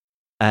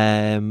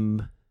 I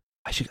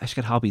should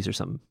get hobbies or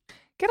something.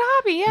 Get a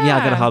hobby, yeah. Yeah,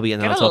 I'll get a hobby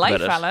and then Get I'll a talk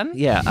life, about it. Alan.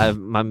 Yeah,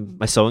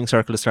 my sewing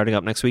circle is starting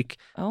up next week,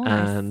 Oh,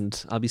 nice.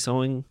 and I'll be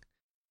sewing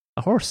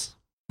a horse.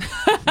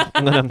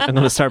 I'm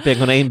gonna start big.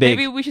 I'm gonna aim big.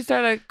 Maybe we should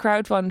start a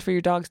crowdfund for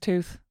your dog's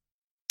tooth.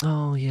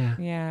 Oh yeah,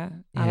 Yeah.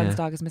 Yeah. Alan's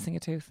dog is missing a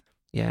tooth.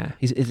 yeah.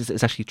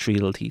 It's actually 3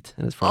 little teeth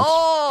in his front.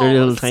 Oh, They're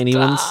little tiny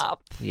ones.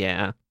 stop.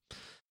 Yeah.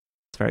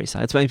 It's very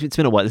sad. It's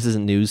been a while. This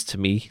isn't news to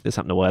me. This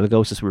happened a while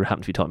ago. It's just we were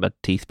happened to be talking about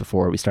teeth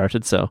before we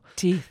started. So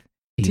Teeth.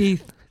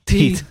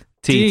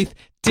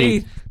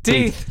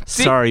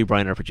 Sorry,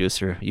 Brian, our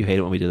producer. You hate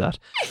it when we do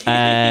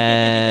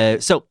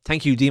that. So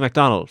thank you, Dee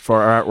McDonald,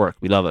 for our artwork.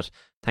 We love it.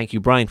 Thank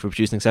you, Brian, for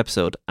producing this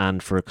episode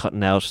and for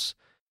cutting out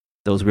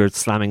those weird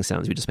slamming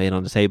sounds we just made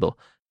on the table.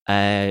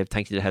 Thank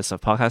you to the Head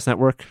Stuff Podcast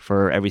Network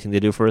for everything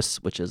they do for us,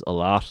 which is a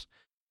lot.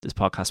 This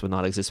podcast would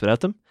not exist without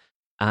them.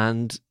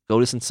 And go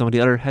listen to some of the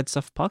other Head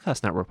Stuff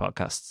Podcast Network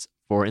podcasts.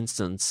 For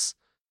instance,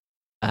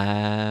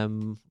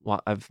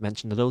 what I've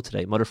mentioned a lot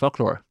today, Mother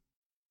Folklore.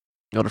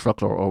 Mother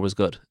Folklore always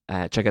good.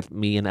 Check out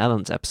me and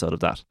Ellen's episode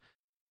of that,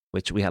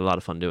 which we had a lot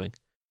of fun doing.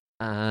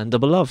 And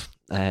Double Love,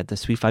 the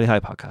Sweet Valley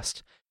High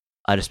podcast.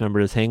 I just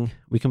remember the thing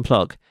we can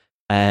plug.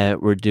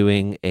 We're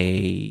doing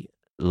a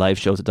live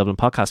show at the Dublin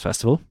Podcast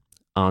Festival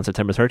on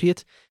September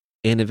 30th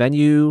in a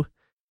venue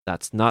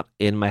that's not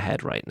in my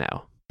head right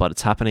now, but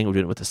it's happening. We're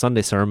doing it with the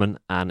Sunday sermon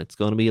and it's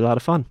going to be a lot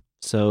of fun.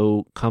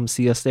 So come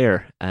see us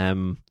there.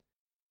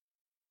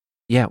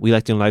 Yeah, we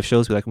like doing live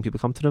shows. We like when people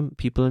come to them.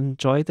 People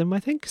enjoy them, I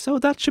think. So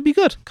that should be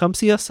good. Come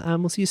see us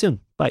and we'll see you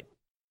soon. Bye.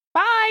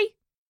 Bye.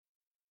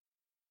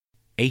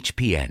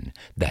 HPN,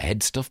 the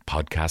Head Stuff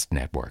Podcast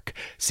Network.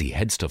 See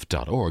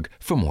headstuff.org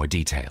for more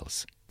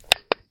details.